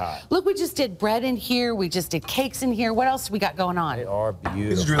 Look, we just did bread in here. We just did cakes in here. What else do we got going on? They are beautiful.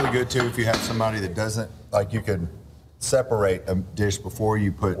 This is really good, too, if you have somebody that doesn't, like, you can separate a dish before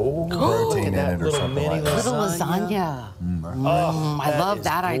you put protein in it or something like that. Little lasagna. I love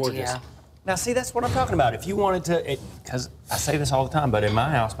that idea. Now, see, that's what I'm talking about. If you wanted to, because I say this all the time, but in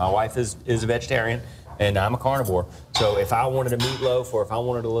my house, my wife is a vegetarian, and I'm a carnivore. So if I wanted a meatloaf or if I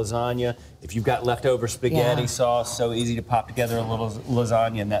wanted a lasagna, if you've got leftover spaghetti sauce, so easy to pop together a little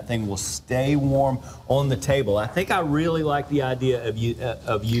lasagna, and that thing will stay warm on the table. I think I really like the idea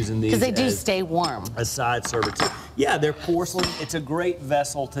of using these. Because they do stay warm. A side server, too. Yeah, they're porcelain. It's a great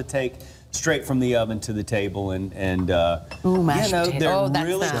vessel to take straight from the oven to the table, and ooh, mashed potato. They're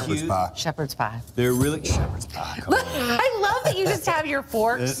really cute. Shepherd's pie. Shepherd's pie. They're really shepherd's pie. Look, I love that you just have your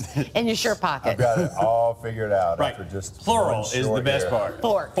forks in your shirt pocket. I've got it all figured out. Right. After just Plural is the best part.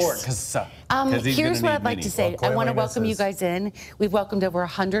 Forks. Forks. Here's what I'd like to say. I want to welcome you guys in. We've welcomed over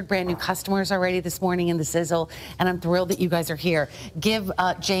 100 brand new customers already this morning in the Sizzle, and I'm thrilled that you guys are here. Give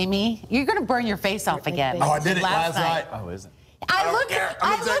Jamie, you're going to burn your face off again. Oh, I did it last night. Oh, is it? I looked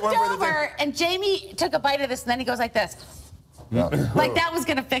over, and Jamie took a bite of this, and then he goes like this. Like that was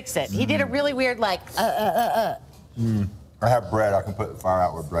going to fix it. He did a really weird, like, I have bread. I can put the fire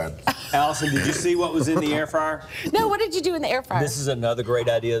out with bread. Allison, did you see what was in the air fryer? No, what did you do in the air fryer? This is another great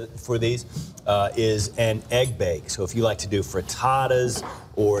idea for these, is an egg bake. So if you like to do frittatas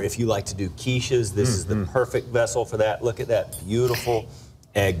or if you like to do quiches, this is the perfect vessel for that. Look at that beautiful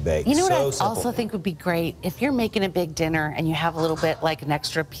egg bake. You know what I simple. also think would be great? If you're making a big dinner and you have a little bit like an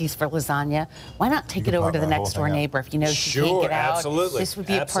extra piece for lasagna, why not take it over to the next door neighbor if you know she can't get out? Absolutely. This would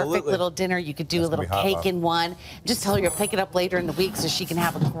be a perfect little dinner. You could do a little cake in one. Just tell her you'll pick it up later in the week so she can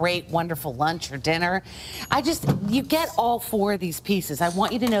have a great, wonderful lunch or dinner. You get all 4 of these pieces. I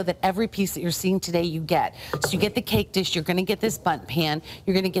want you to know that every piece that you're seeing today you get. So you get the cake dish, you're going to get this bundt pan,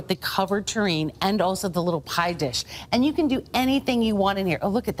 you're going to get the covered tureen, and also the little pie dish. And you can do anything you want in here. Oh,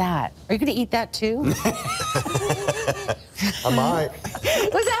 look at that. Are you going to eat that too? I might.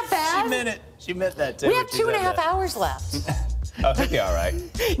 Was that bad? She meant it. She meant that too. We have 2.5 hours left. Oh, it'll be all right.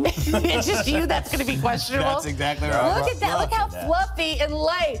 It's just you that's going to be questionable. That's exactly right. Look at that. Look how fluffy and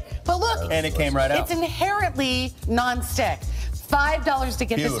light. But look. And it came right out. It's inherently non-stick. $5 to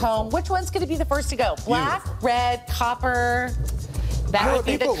get this home. Which one's going to be the first to go? Black, red, copper. That would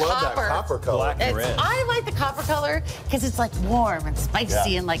be the people love that copper color. Black and red. I like the copper color because it's like warm and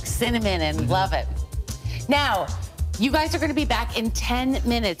spicy and like cinnamon and love it. Now, you guys are going to be back in 10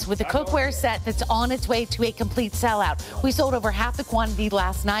 minutes with a cookware set that's on its way to a complete sellout. We sold over half the quantity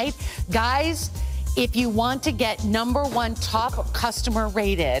last night. Guys, if you want to get #1 top customer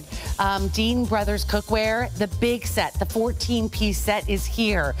rated Dean Brothers cookware, the big set, the 14-piece set is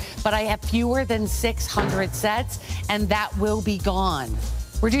here. But I have fewer than 600 sets, and that will be gone.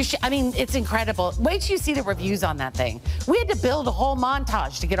 It's incredible. Wait till you see the reviews on that thing. We had to build a whole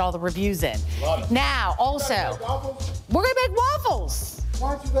montage to get all the reviews in. Now, also, we're going to make waffles.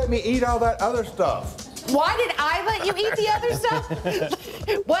 Why don't you let me eat all that other stuff? Why did I let you eat the other stuff?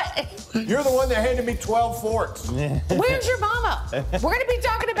 What? You're the one that handed me 12 forks. Where's your mama? We're going to be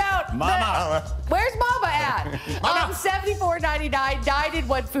talking about Mama. Where's Mama at? $74.99. Dine-in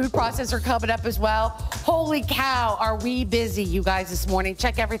one food processor coming up as well. Holy cow, are we busy, you guys, this morning?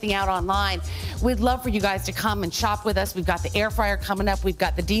 Check everything out online. We'd love for you guys to come and shop with us. We've got the air fryer coming up. We've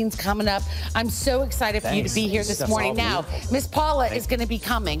got the Deans coming up. I'm so excited for you to be here this morning. Now, Miss Paula is going to be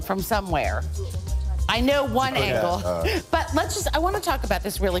coming from somewhere. I know one angle, but I want to talk about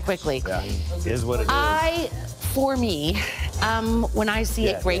this really quickly. Yeah, it is what it is. For me, when I see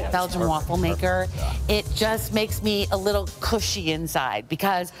a great Belgian waffle maker, it just makes me a little cushy inside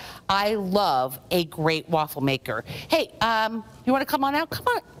because I love a great waffle maker. Hey, you want to come on out? Come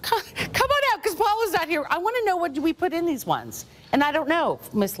on out, because Paula's not here. I want to know, what do we put in these ones? And I don't know,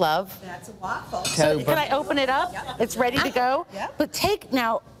 Miss Love. That's a waffle. So can I open it up? Yep. It's ready to go. Yep. But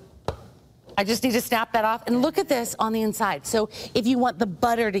now, I just need to snap that off. And look at this on the inside. So if you want the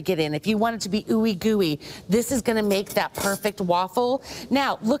butter to get in, if you want it to be ooey gooey, this is going to make that perfect waffle.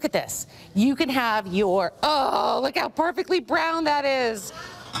 Now, look at this. You can have look how perfectly brown that is.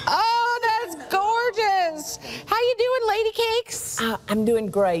 Oh, that's gorgeous. How you doing, Lady Cakes? I'm doing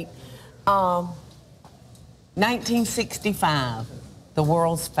great. 1965, the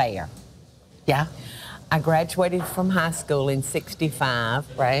World's Fair. Yeah. I graduated from high school in '65.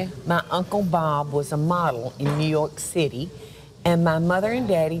 Right. My Uncle Bob was a model in New York City, and my mother and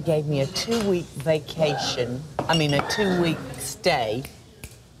daddy gave me a 2-week vacation, a 2-week stay,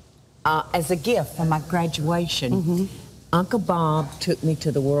 as a gift for my graduation. Mm-hmm. Uncle Bob took me to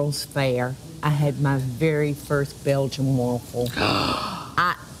the World's Fair. I had my very first Belgian waffle.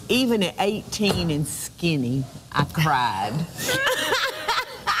 Even at 18 and skinny, I cried.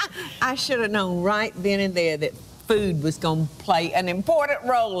 I should have known right then and there that food was going to play an important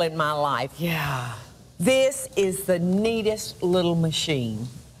role in my life. Yeah. This is the neatest little machine.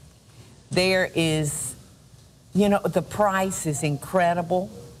 there is, you know, the price is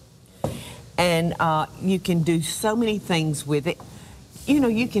incredible. And you can do so many things with it. You know,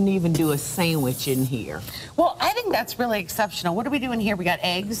 you can even do a sandwich in here. Well, I think that's really exceptional. What are we doing here? We got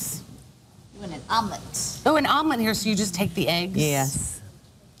eggs. Doing an omelet. Oh, an omelet here, so you just take the eggs? Yes.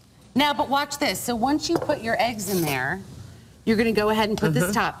 Now, but watch this. So once you put your eggs in there, you're going to go ahead and put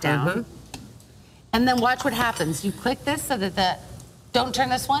this top down. And then watch what happens. You click this so that the... Don't turn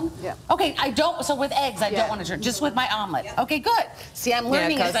this one? Yeah. Okay, I don't, so with eggs, I don't want to turn, just with my omelet. Okay, good. See, I'm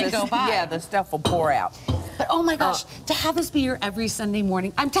learning as I go by. Yeah, the stuff will pour out. But oh my gosh, to have this be your every Sunday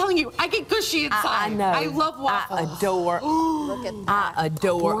morning, I'm telling you, I get gushy inside. I know. I love waffles. I adore, Look at that. I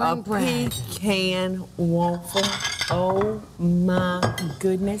adore a pecan waffle. Oh my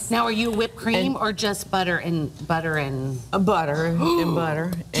goodness. Now, are you whipped cream or just butter and Butter and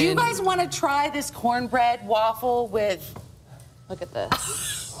butter. Do you guys want to try this cornbread waffle with... Look at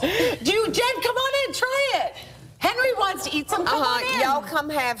this. Jen, come on in, try it. Henry wants to eat some. Come on in. Y'all come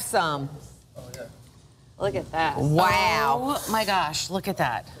have some. Look at that. Wow. Oh my gosh, look at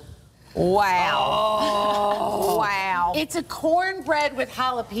that. Wow. Oh. Wow. It's a cornbread with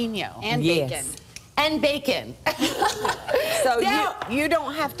jalapeno. And bacon. And bacon. So now, you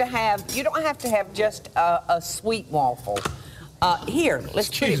don't have to have just a sweet waffle. Here, let's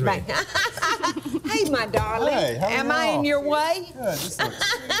put it back. Hey, my darling. Hey, how am I in your way? Yeah, this looks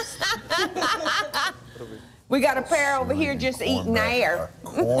We got a pair over here just eating air.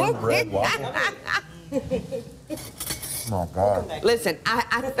 Cornbread waffle. Oh, God. Listen,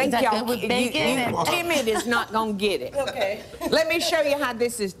 I think y'all, timid is not going to get it. Okay. Let me show you how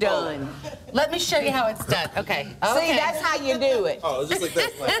this is done. let me show you how it's done. Okay. See, that's how you do it. Oh, just like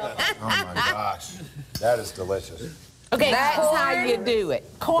that. Oh, my gosh. That is delicious. Okay, That's how you do it.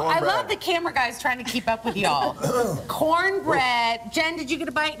 I love the camera guys trying to keep up with y'all. Cornbread. Jen, did you get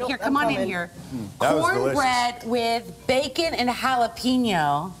a bite? Here, come on in here. That was Cornbread with bacon and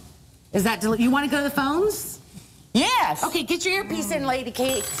jalapeno. Is that delicious? You want to go to the phones? Yes. Okay, get your earpiece in, Lady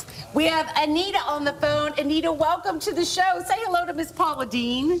Kate. We have Anita on the phone. Anita, welcome to the show. Say hello to Miss Paula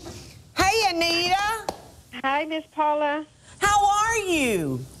Dean. Hey, Anita. Hi, Miss Paula. How are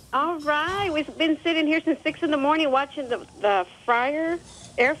you? All right. We've been sitting here since 6 in the morning watching the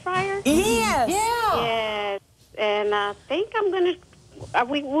air fryer. Yes. Yeah. Yes. And I think I'm going to,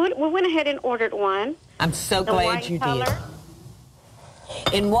 we went ahead and ordered one. I'm so The glad wine you color.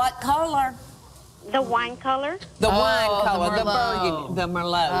 did. In what color? The wine color. The wine the color, the Merlot. burgundy, the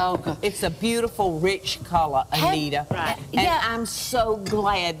Merlot. Oh, good. It's a beautiful, rich color, Anita. Right. And Yeah. I'm so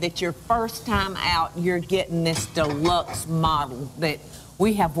glad that your first time out, you're getting this deluxe model that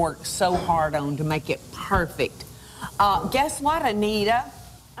we have worked so hard on to make it perfect. Guess what, Anita?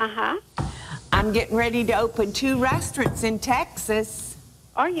 Uh-huh. I'm getting ready to open 2 restaurants in Texas.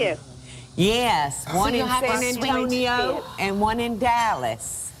 Are you? Yes, one you'll in have San to swing Antonio and one in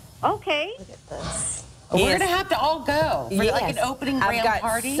Dallas. Okay. We're gonna have to all go for like an opening grand I've got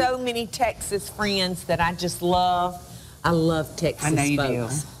party. so many Texas friends that I just love. I love Texas I know you do.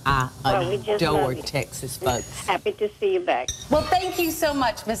 folks. I Well, we just adore love you. Texas folks. Happy to see you back. Well, thank you so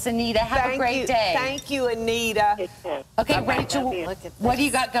much, Miss Anita. Have a great you. day. Thank you, Anita. You too. Okay, Bye-bye. Rachel, Love you. Look at what do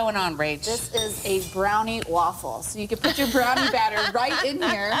you this. got going on, Rach? This is a brownie waffle. So you can put your brownie batter right in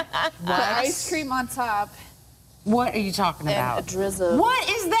here, put ice cream on top, What are you talking and about? a drizzle. What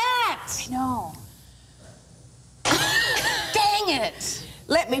is that? No. Dang it.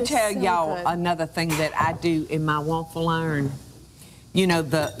 Let me tell so y'all good. another thing that I do in my waffle iron. You know,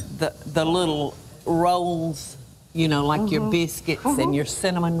 the little rolls, you know, like your biscuits and your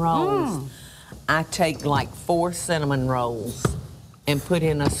cinnamon rolls. I take like 4 cinnamon rolls and put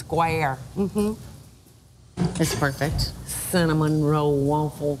in a square It's perfect. cinnamon roll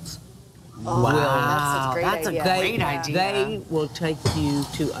waffles. That's a great that's a idea. great idea. They will take you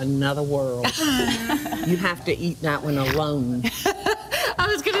to another world. You have to eat that one alone. I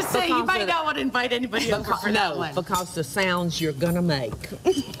was going to say, you Because might of- not want to invite anybody over for that one. Because the sounds you're gonna make.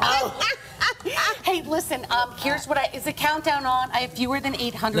 Hey, listen, here's what is the countdown on? I have fewer than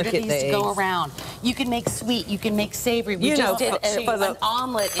 800 Look of at these to go these. around. You can make sweet, you can make savory. We You know, just did an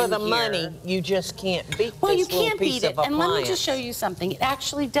omelet for in the here. money, you just can't beat Well, you this little can't piece beat it. of And let me appliance. just show you something. It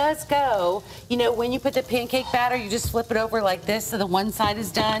actually does go, you know, when you put the pancake batter, you just flip it over like this so the one side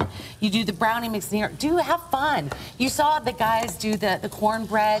is done. You do the brownie mix in here. Have fun. You saw the guys do the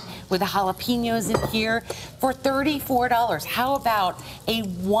cornbread with the jalapenos in here for $34. How about a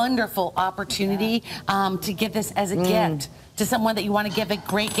wonderful opportunity to give this as a gift to someone that you want to give a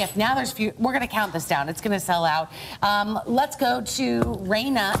great gift. Now there's few, we're going to count this down. It's going to sell out. Let's go to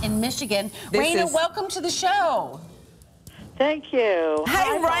Raina in Michigan. Raina, welcome to the show. Thank you.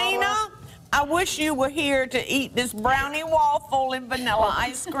 Hey, Raina. wish you were here to eat this brownie waffle and vanilla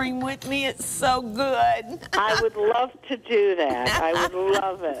ice cream with me. It's so good. I would love to do that. I would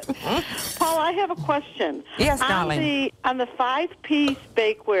love it. Paul, I have a question. Yes, darling. On the 5-piece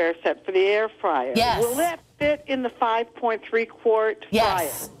bakeware set for the air fryer, will that fit in the 5.3 quart fryer?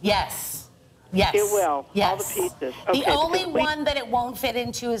 Yes. It will. Yes. All the pieces. Okay, The only one that it won't fit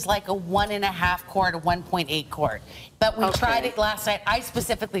into is like a 1.5 quart or 1.8 quart. But we tried it last night. I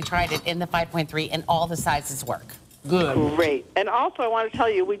specifically tried it in the 5.3, and all the sizes work. Good. Great. And also, I want to tell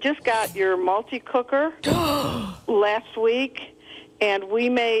you, we just got your multi-cooker last week, and we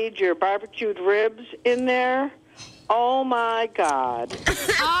made your barbecued ribs in there. Oh, my God.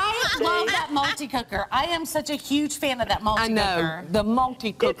 I love that multi-cooker. I am such a huge fan of that multi-cooker. I know. The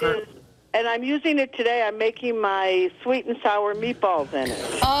multi-cooker. And I'm using it today. I'm making my sweet and sour meatballs in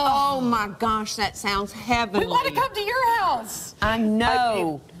it. Oh my gosh, that sounds heavenly. We want to come to your house. I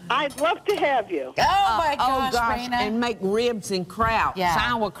know. I'd love to have you. Oh my gosh, Raina. And make ribs and kraut,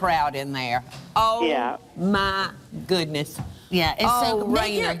 sauerkraut in there. Oh my goodness. Yeah, it's so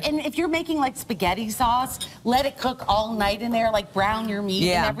Raina. and if you're making like spaghetti sauce, let it cook all night in there, like brown your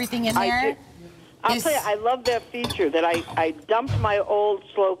meat and everything in there. I'll tell you, I love that feature that I dumped my old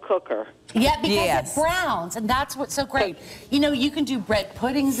slow cooker. Yeah, because it browns, and that's what's so great. You know, you can do bread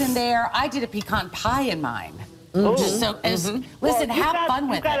puddings in there. I did a pecan pie in mine. Listen, have fun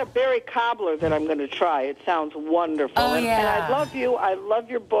with it. You've got a berry cobbler that I'm going to try. It sounds wonderful. Oh, and I love you. I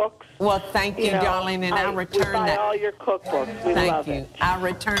love your books. Well, thank you, darling, and I return that. We buy all your cookbooks. We love it. I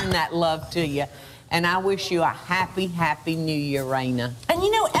return that love to you. And I wish you a happy, happy New Year, Raina. And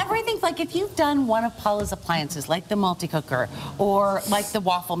you know, everything, like if you've done one of Paula's appliances, like the multi-cooker or like the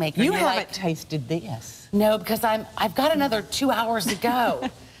waffle maker. You haven't tasted this. No, because I've got another 2 hours to go.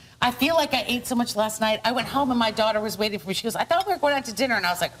 I feel like I ate so much last night. I went home and my daughter was waiting for me. She goes, I thought we were going out to dinner. And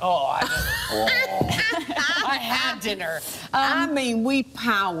I was like, I had dinner. I mean, we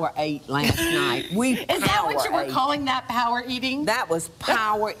power ate last night. Is that what you were calling that, power eating? That was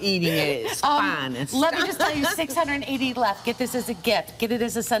power eating at its finest. Let me just tell you, 680 left. Get this as a gift. Get it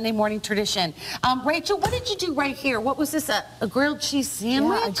as a Sunday morning tradition. Rachel, what did you do right here? What was this, a grilled cheese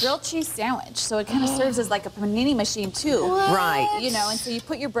sandwich? Yeah, a grilled cheese sandwich. So it kind of serves as like a panini machine, too. What? Right. You know, and so you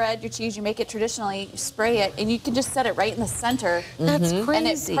put your bread, your cheese, you make it traditionally, you spray it, and you can just set it right in the center. That's crazy. And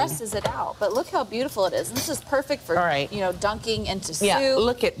it presses it out. But look how beautiful it is. And this is perfect for, you know, dunking into soup. Yeah,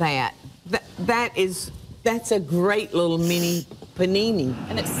 look at that. That's a great little mini panini.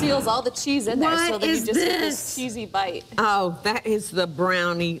 And it seals all the cheese in there, so that you just get this cheesy bite. Oh, that is the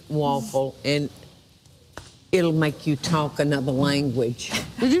brownie waffle, and it'll make you talk another language.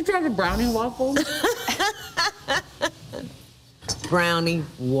 Did you try the brownie waffle? Brownie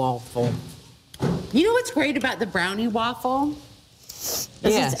waffle. You know what's great about the brownie waffle?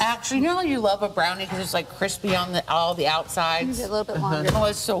 It's actually, you know how you love a brownie because it's like crispy on all the outsides? A little bit longer. Oh,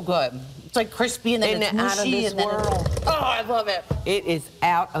 it's so good. It's like crispy and then it's mushy. Out of this world. Oh, I love it. It is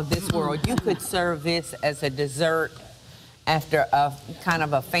out of this world. You could serve this as a dessert after a kind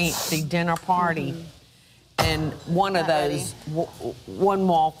of a fancy dinner party. And one of those, one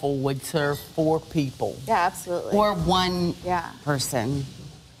waffle would serve 4 people. Yeah, absolutely. Or one person.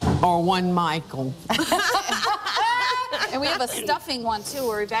 Or one Michael. And we have a stuffing one, too,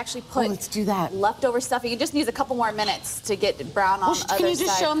 where we've actually put let's do that. leftover stuffing. It just needs a couple more minutes to get brown on the other side. Can you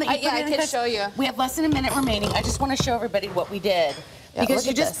just show them that you put it in? I can show you. We have less than a minute remaining. I just want to show everybody what we did. Because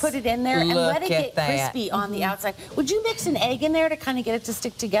you just put it in there and let it get crispy on the outside. Would you mix an egg in there to kind of get it to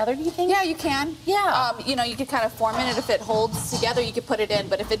stick together, do you think? Yeah, you can. Yeah. You know, you could kind of form it, and if it holds together, you could put it in.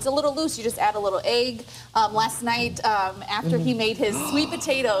 But if it's a little loose, you just add a little egg. Last night, after he made his sweet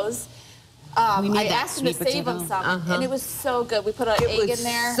potatoes, I asked him to save them some, and it was so good. We put an egg in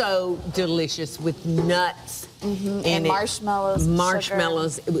there. So delicious with nuts and marshmallows.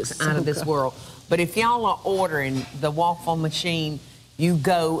 Marshmallows. Sugar. It was out of this world. But if y'all are ordering the waffle machine, you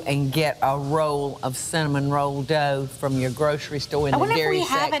go and get a roll of cinnamon roll dough from your grocery store in the dairy section. I wonder if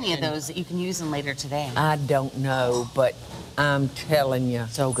we have any of those that you can use them later today. I don't know, but I'm telling you.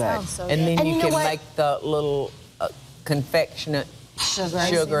 So good. Sounds so And then good. you can make the little confectionate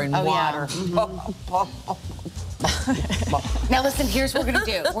sugar and water. Now listen, here's what we're gonna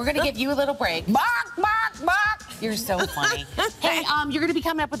do. We're gonna give you a little break. Bark, bark, bark. You're so funny. Hey, you're gonna be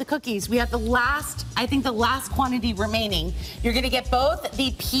coming up with the cookies. We have the last quantity remaining. You're gonna get both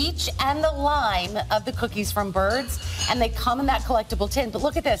the peach and the lime of the cookies from Birds, and they come in that collectible tin. But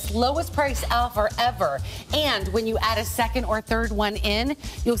look at this, lowest price offer ever. And when you add a second or third one in,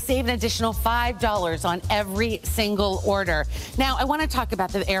 you'll save an additional $5 on every single order. Now, I wanna talk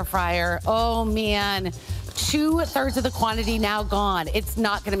about the air fryer. Oh man. 2/3 of the quantity now gone. It's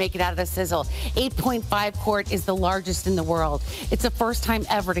not going to make it out of the Sizzle. 8.5 quart is the largest in the world. It's the first time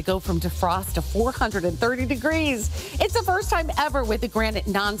ever to go from defrost to 430 degrees. It's the first time ever with the granite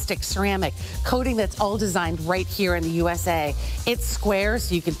nonstick ceramic coating that's all designed right here in the USA. It's square,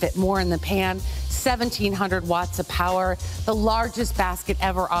 so you can fit more in the pan. 1,700 watts of power. The largest basket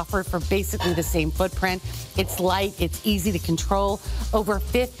ever offered for basically the same footprint. It's light, it's easy to control. Over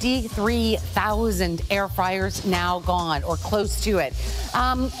 53,000 air fryers now gone or close to it.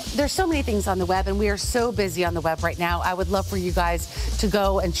 There's so many things on the web, and we are so busy on the web right now. I would love for you guys to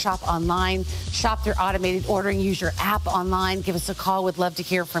go and shop online, shop their automated ordering, use your app online, give us a call. Would love to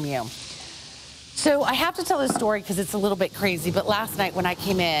hear from you. So I have to tell this story because it's a little bit crazy, but last night when I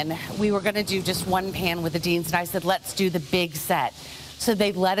came in, we were going to do just one pan with the Deans, and I said, let's do the big set. So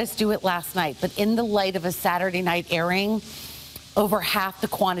they let us do it last night, but in the light of a Saturday night airing, over half the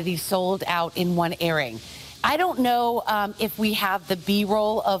quantity sold out in one airing. I don't know if we have the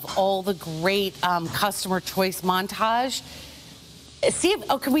B-roll of all the great customer choice montage. See if,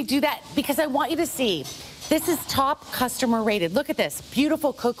 oh, can we do that? Because I want you to see. This is top customer rated. Look at this.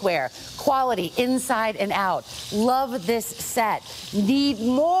 Beautiful cookware. Quality inside and out. Love this set. Need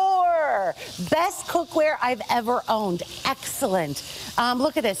more. Best cookware I've ever owned. Excellent.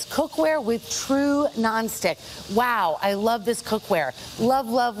 Look at this. Cookware with true nonstick. Wow, I love this cookware. Love,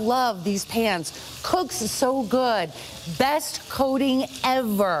 love, love these pans. Cooks so good. Best coating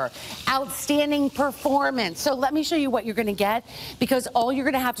ever. Outstanding performance. So let me show you what you're going to get, because all you're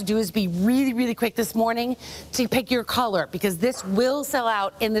going to have to do is be really, really quick this morning to pick your color, because this will sell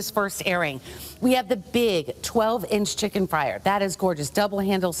out in this first airing. We have the big 12-inch chicken fryer. That is gorgeous.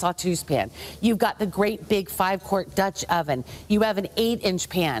 Double-handle sauteuse pan. You've got the great big 5-quart Dutch oven. You have an 8-inch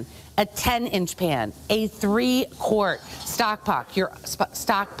pan, a 10-inch pan, a 3-quart stock pot. Your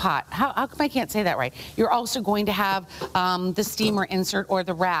stock pot. How come I can't say that right? You're also going to have the steamer insert or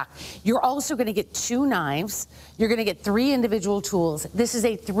the rack. You're also going to get 2 knives. You're going to get 3 individual tools. This is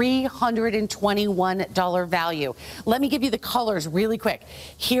a $321 value. Let me give you the colors really quick.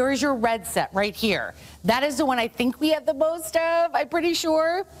 Here is your red set right here. That is the one I think we have the most of, I'm pretty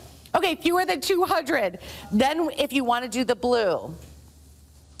sure. Okay, fewer than 200. Then if you want to do the blue,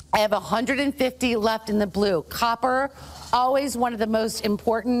 I have 150 left in the blue. Copper, always one of the most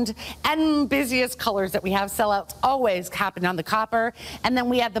important and busiest colors that we have. Sellouts always happen on the copper. And then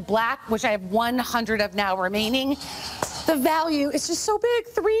we have the black, which I have 100 of now remaining. The value is just so big,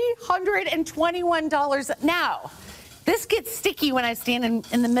 $321. Now, this gets sticky when I stand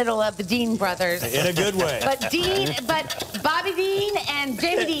in the middle of the Dean brothers. In a good way. But Bobby Dean and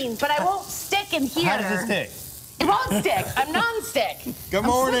Jamie Dean, but I won't stick in here. How does it stick? It won't stick. I'm non-stick. Good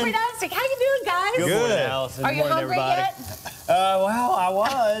morning. I'm super non-stick. How you doing, guys? Good morning, Allison. Are you hungry yet? Well, I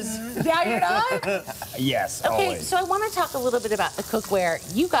was. Now you're not? Yes, Okay, always. so I want to talk a little bit about the cookware.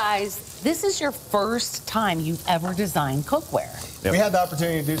 You guys, this is your first time you've ever designed cookware. We had the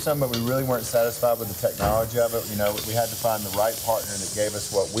opportunity to do something, but we really weren't satisfied with the technology of it. You know, we had to find the right partner that gave us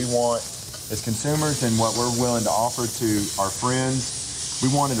what we want as consumers and what we're willing to offer to our friends. We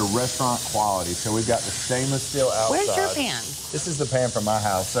wanted a restaurant quality, so we've got the stainless steel outside. Where's your pan? This is the pan from my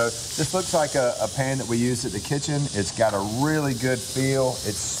house. So this looks like a pan that we use at the kitchen. It's got a really good feel.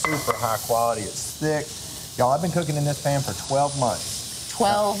 It's super high quality. It's thick. Y'all, I've been cooking in this pan for 12 months.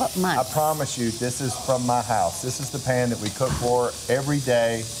 12 months. I promise you, this is from my house. This is the pan that we cook for every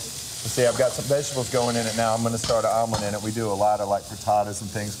day. Let's see, I've got some vegetables going in it now. I'm going to start an omelet in it. We do a lot of like frittatas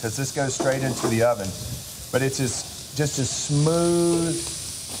and things because this goes straight into the oven. But it's just as smooth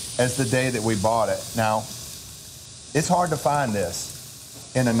as the day that we bought it. Now, it's hard to find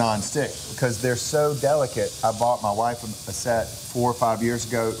this in a non-stick because they're so delicate. I bought my wife a set 4 or 5 years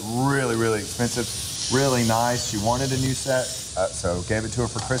ago, really, really expensive, really nice. She wanted a new set, so gave it to her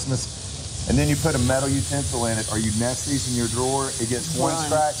for Christmas. And then you put a metal utensil in it, or you nest these in your drawer, it gets one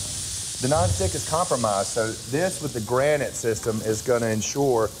scratch. The non-stick is compromised, so this with the granite system is going to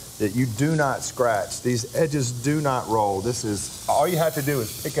ensure that you do not scratch. These edges do not roll. This is, all you have to do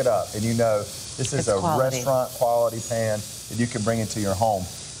is pick it up and you know this is a restaurant quality pan that you can bring into your home.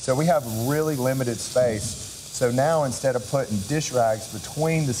 So we have really limited space. So now instead of putting dish rags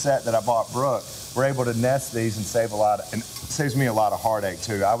between the set that I bought Brooke, we're able to nest these and save a lot of, and it saves me a lot of heartache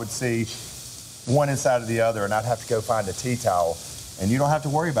too. I would see one inside of the other and I'd have to go find a tea towel. And you don't have to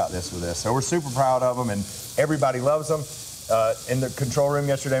worry about this with this. So we're super proud of them and everybody loves them. In the control room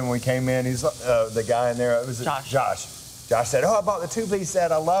yesterday when we came in, he's the guy in there, it was Josh. Josh said, oh, I bought the 2-piece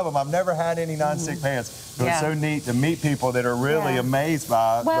set, I love them. I've never had any non-stick pans. So it's so neat to meet people that are really amazed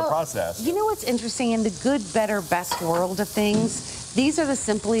by the process. You know what's interesting? In the good, better, best world of things, These are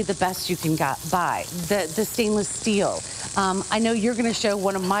simply the best you can buy. The stainless steel. I know you're going to show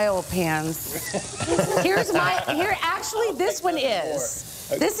one of my old pans. Actually, this one is.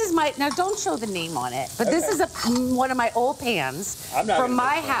 This is now don't show the name on it, but this is one of my old pans from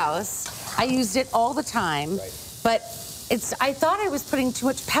my house. I used it all the time, but I thought I was putting too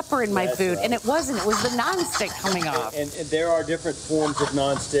much pepper in my food, and it wasn't. It was the nonstick coming off. And there are different forms of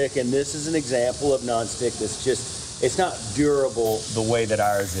nonstick, and this is an example of nonstick that's just, it's not durable the way that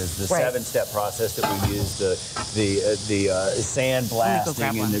ours is. The 7-step process that we use, the sand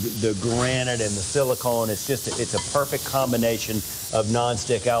blasting and the granite and the silicone. It's a perfect combination of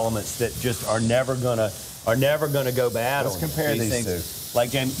nonstick elements that just are never gonna go bad. Let's compare these two.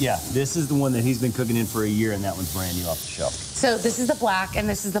 Like James, this is the one that he's been cooking in for a year, and that one's brand new off the shelf. So this is the black, and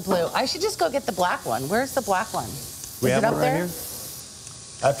this is the blue. I should just go get the black one. Where's the black one? We have it up one right there? here.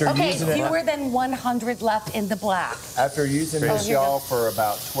 After using it, fewer than 100 left in the black. After using this, y'all, for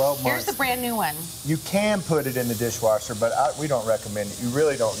about 12 months. Here's the brand new one. You can put it in the dishwasher, but we don't recommend it. You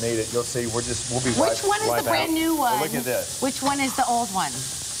really don't need it. You'll see, we'll be Which one is the brand new one? Well, look at this. Which one is the old one?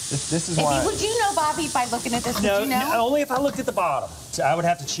 This is why. Would you know, Bobby, by looking at this? Would you know? Only if I looked at the bottom. So I would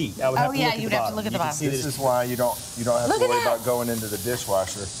have to cheat. I would have to look at the you'd bottom. have to look at the bottom. This is why you don't have to worry about going into the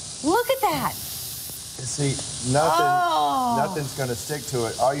dishwasher. Look at that. See, nothing's going to stick to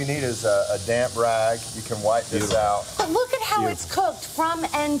it. All you need is a damp rag. You can wipe this out. But look at how it's cooked from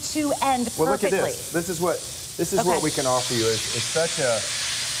end to end perfectly. Well, look at this. This is what we can offer you. It's such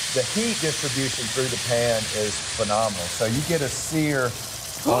the heat distribution through the pan is phenomenal. So you get a sear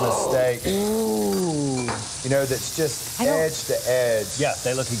on a steak, you know, that's just edge to edge. Yeah,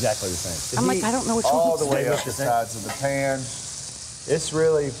 they look exactly the same. I'm like, I don't know which one. All the way up the sides of the pan. It's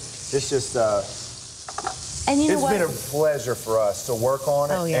just and you know it's been a pleasure for us to work on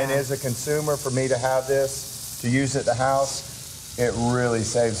it. And as a consumer, for me to have this, to use at the house, it really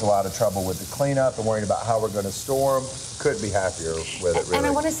saves a lot of trouble with the cleanup and worrying about how we're going to store them. Couldn't be happier with it, really. And I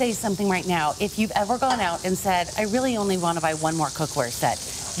want to say something right now. If you've ever gone out and said, I really only want to buy one more cookware set,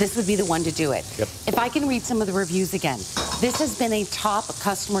 this would be the one to do it. Yep. If I can read some of the reviews again, this has been a top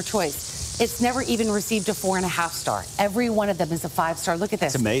customer choice. It's never even received a 4.5 star. Every one of them is a 5-star. Look at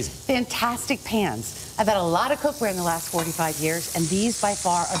this. It's amazing. Fantastic pans. I've had a lot of cookware in the last 45 years, and these by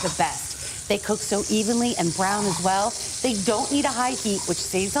far are the best. They cook so evenly and brown as well. They don't need a high heat, which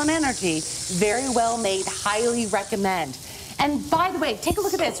saves on energy. Very well made, highly recommend. And by the way, take a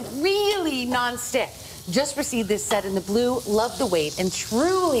look at this, really non-stick. Just received this set in the blue, love the weight, and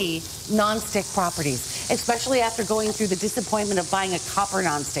truly non-stick properties, especially after going through the disappointment of buying a copper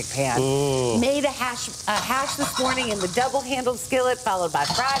non-stick pan. Made a hash this morning in the double-handled skillet, followed by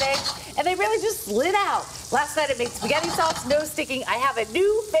fried eggs, and they really just slid out. Last night I made spaghetti sauce, no sticking. I have a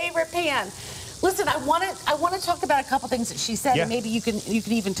new favorite pan. Listen, I want to talk about a couple things that she said, and maybe you can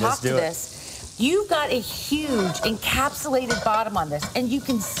even talk to this. You've got a huge encapsulated bottom on this, and you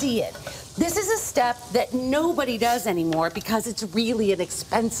can see it. This is a step that nobody does anymore because it's really an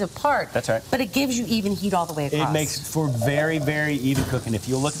expensive part. That's right. But it gives you even heat all the way across. It makes for very, very even cooking. If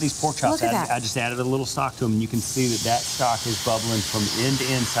you look at these pork chops, I just added a little stock to them, and you can see that stock is bubbling from end to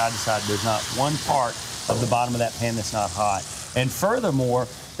end, side to side. There's not one part of the bottom of that pan that's not hot. And furthermore,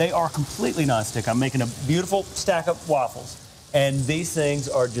 they are completely nonstick. I'm making a beautiful stack of waffles, and these things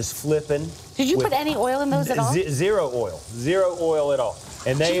are just flipping. Did you put any oil in those at all? Zero oil at all.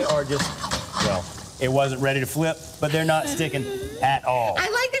 And they are just, well, it wasn't ready to flip, but they're not sticking at all. I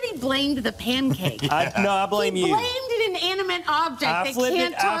like that he blamed the pancake. I blame you. He blamed an inanimate object.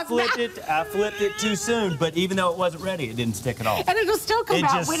 I flipped it too soon, but even though it wasn't ready, it didn't stick at all. And it'll still come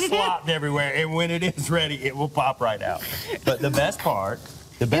out when it is. It just slopped everywhere, and when it is ready, it will pop right out. But the best part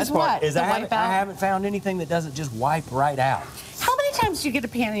is I haven't found anything that doesn't just wipe right out. How many times do you get a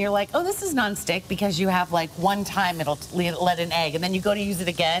pan and you're like, oh, this is nonstick, because you have like one time it'll let an egg, and then you go to use it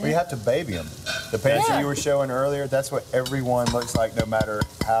again? Well, you have to baby them. The pans that you were showing earlier, that's what everyone looks like, no matter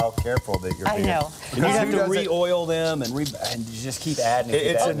how careful that you're being. I know. And you have to re-oil them and just keep adding it.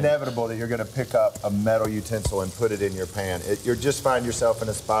 It's inevitable that you're going to pick up a metal utensil and put it in your pan. You'll just find yourself in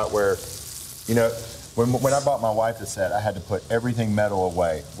a spot where, you know, when I bought my wife the set, I had to put everything metal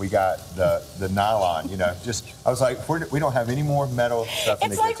away. We got the nylon, you know, I was like, we don't have any more metal stuff in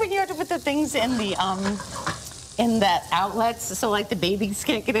the kitchen. It's like when you have to put the things in the outlets, so like the babies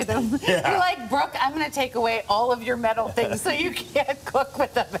can't get in them. Yeah. You're like, Brooke, I'm going to take away all of your metal things so you can't cook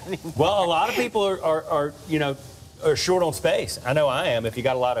with them anymore. Well, a lot of people are you know, are short on space. I know I am. If you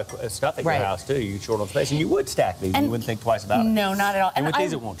got a lot of stuff at your house too, you're short on space, and you would stack these. And you wouldn't think twice about it. No, not at all. And with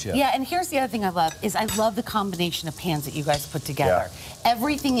these, it won't chip. Yeah, and here's the other thing I love is I love the combination of pans that you guys put together.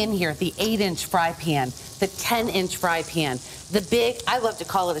 Everything in here, the 8-inch fry pan, the 10-inch fry pan, the big, I love to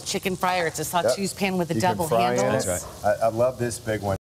call it a chicken fryer. It's a sauteuse pan with a double handle. That's right. I love this big one.